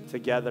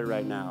together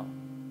right now.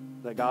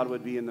 That God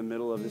would be in the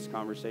middle of this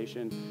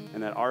conversation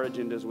and that our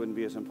agendas wouldn't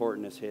be as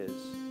important as his.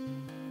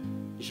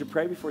 You should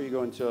pray before you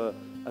go into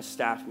a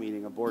staff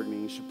meeting, a board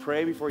meeting. You should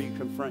pray before you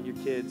confront your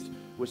kids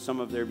with some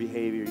of their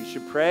behavior. You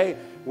should pray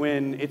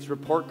when it's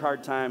report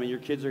card time and your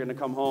kids are going to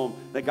come home,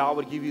 that God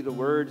would give you the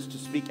words to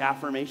speak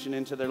affirmation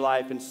into their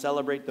life and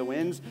celebrate the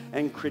wins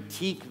and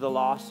critique the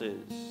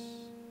losses.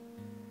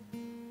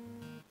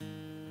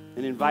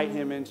 And invite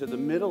him into the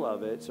middle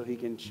of it so he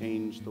can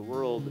change the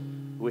world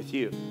with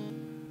you.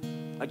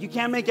 Like, you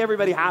can't make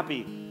everybody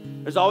happy.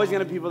 There's always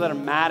going to be people that are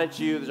mad at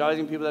you. There's always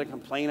going to be people that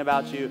complain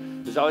about you.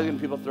 There's always going to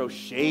be people throw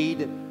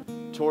shade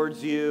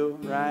towards you,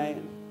 right?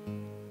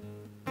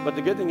 But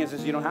the good thing is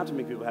you don't have to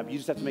make people happy. You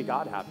just have to make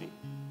God happy.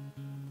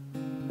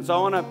 And so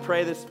I want to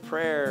pray this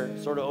prayer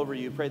sort of over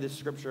you. Pray this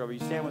scripture over you.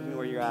 Stand with me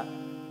where you're at.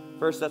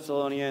 1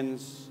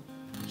 Thessalonians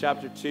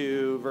chapter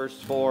 2, verse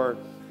 4.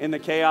 In the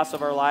chaos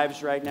of our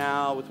lives right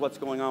now, with what's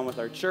going on with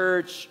our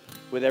church,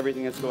 with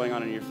everything that's going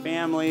on in your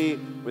family,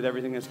 with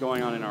everything that's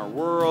going on in our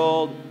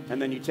world, and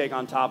then you take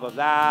on top of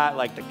that,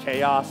 like the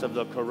chaos of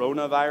the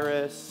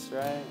coronavirus,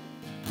 right?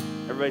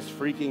 Everybody's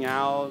freaking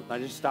out. I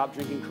just stopped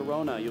drinking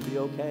Corona. You'll be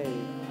okay.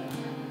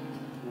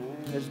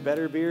 Right? There's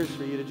better beers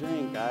for you to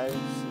drink, guys.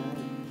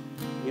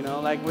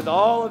 Like with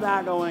all of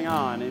that going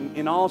on,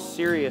 in all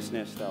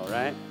seriousness though,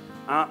 right?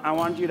 I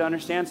want you to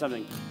understand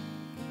something.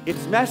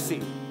 It's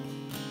messy,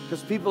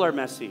 because people are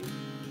messy.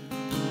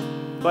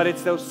 But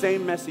it's those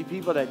same messy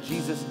people that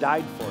Jesus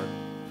died for.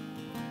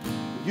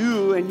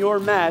 You and your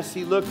mess,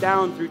 he looked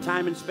down through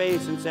time and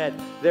space and said,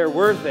 they're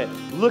worth it.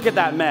 Look at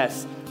that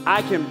mess.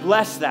 I can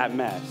bless that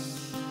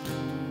mess.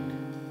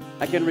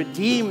 I can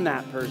redeem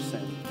that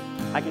person.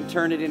 I can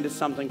turn it into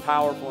something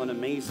powerful and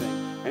amazing.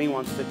 And he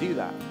wants to do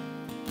that.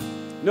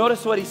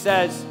 Notice what he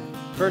says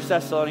 1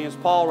 Thessalonians,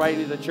 Paul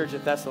writing to the church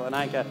at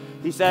Thessalonica,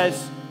 he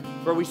says,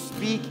 "For we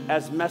speak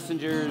as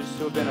messengers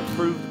who have been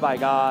approved by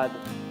God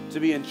to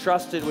be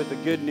entrusted with the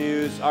good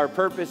news. Our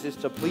purpose is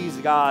to please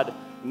God,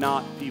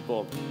 not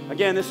people."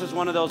 Again, this is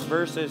one of those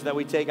verses that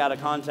we take out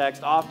of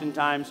context.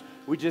 Oftentimes,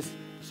 we just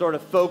sort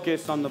of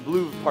focus on the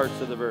blue parts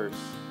of the verse.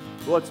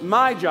 Well, it's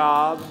my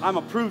job. I'm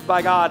approved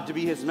by God to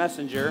be his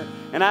messenger,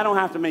 and I don't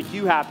have to make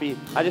you happy.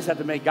 I just have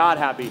to make God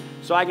happy,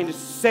 so I can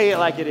just say it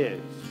like it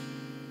is.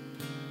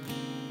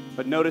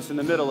 But notice in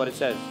the middle what it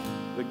says,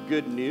 the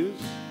good news.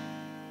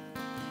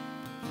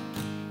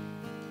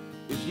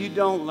 If you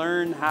don't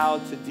learn how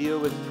to deal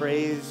with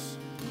praise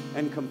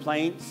and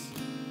complaints,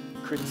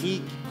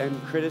 critique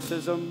and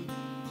criticism,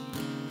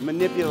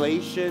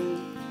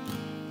 manipulation,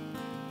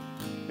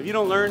 if you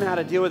don't learn how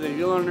to deal with it, if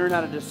you don't learn how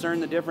to discern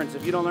the difference,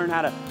 if you don't learn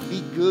how to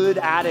be good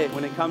at it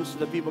when it comes to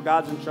the people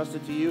God's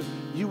entrusted to you,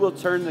 you will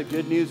turn the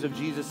good news of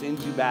Jesus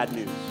into bad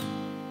news.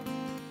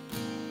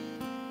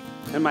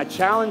 And my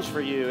challenge for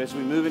you as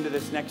we move into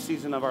this next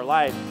season of our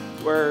life,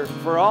 where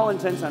for all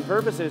intents and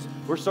purposes,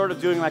 we're sort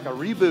of doing like a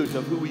reboot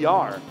of who we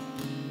are.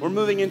 We're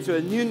moving into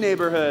a new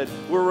neighborhood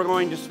where we're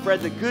going to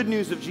spread the good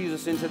news of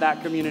Jesus into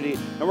that community.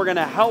 And we're going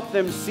to help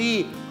them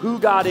see who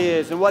God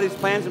is and what his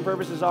plans and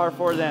purposes are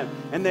for them.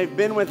 And they've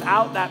been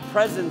without that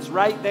presence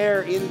right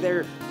there in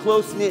their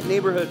close-knit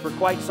neighborhood for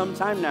quite some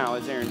time now,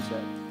 as Aaron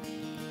said.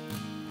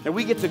 And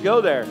we get to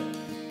go there.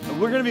 And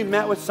we're going to be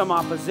met with some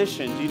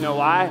opposition. Do you know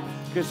why?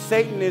 Because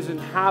Satan isn't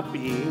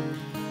happy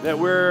that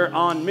we're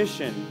on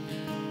mission.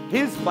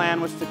 His plan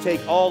was to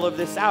take all of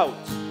this out.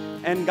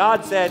 And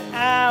God said,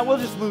 we'll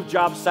just move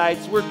job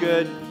sites. We're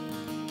good.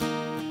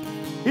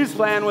 His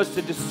plan was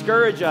to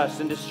discourage us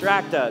and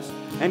distract us.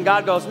 And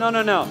God goes,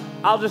 no.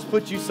 I'll just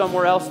put you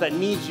somewhere else that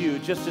needs you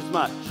just as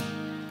much.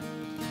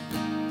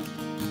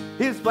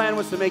 His plan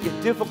was to make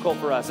it difficult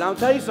for us. And I'll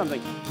tell you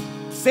something.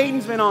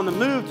 Satan's been on the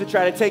move to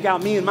try to take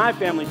out me and my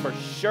family for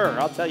sure.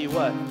 I'll tell you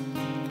what.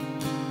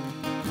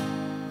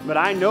 But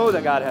I know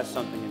that God has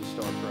something in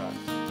store for us.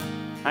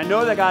 I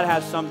know that God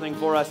has something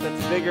for us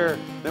that's bigger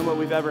than what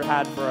we've ever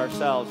had for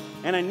ourselves.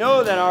 And I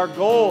know that our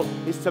goal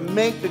is to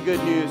make the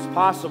good news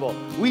possible.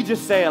 We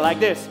just say it like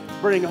this,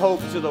 bring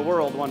hope to the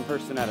world one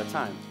person at a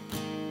time.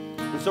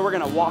 And so we're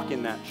going to walk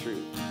in that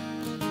truth.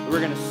 We're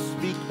going to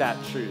speak that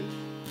truth.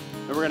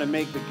 And we're going to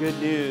make the good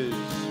news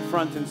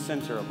front and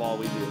center of all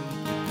we do.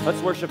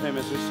 Let's worship him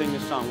as we sing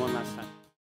this song one last time.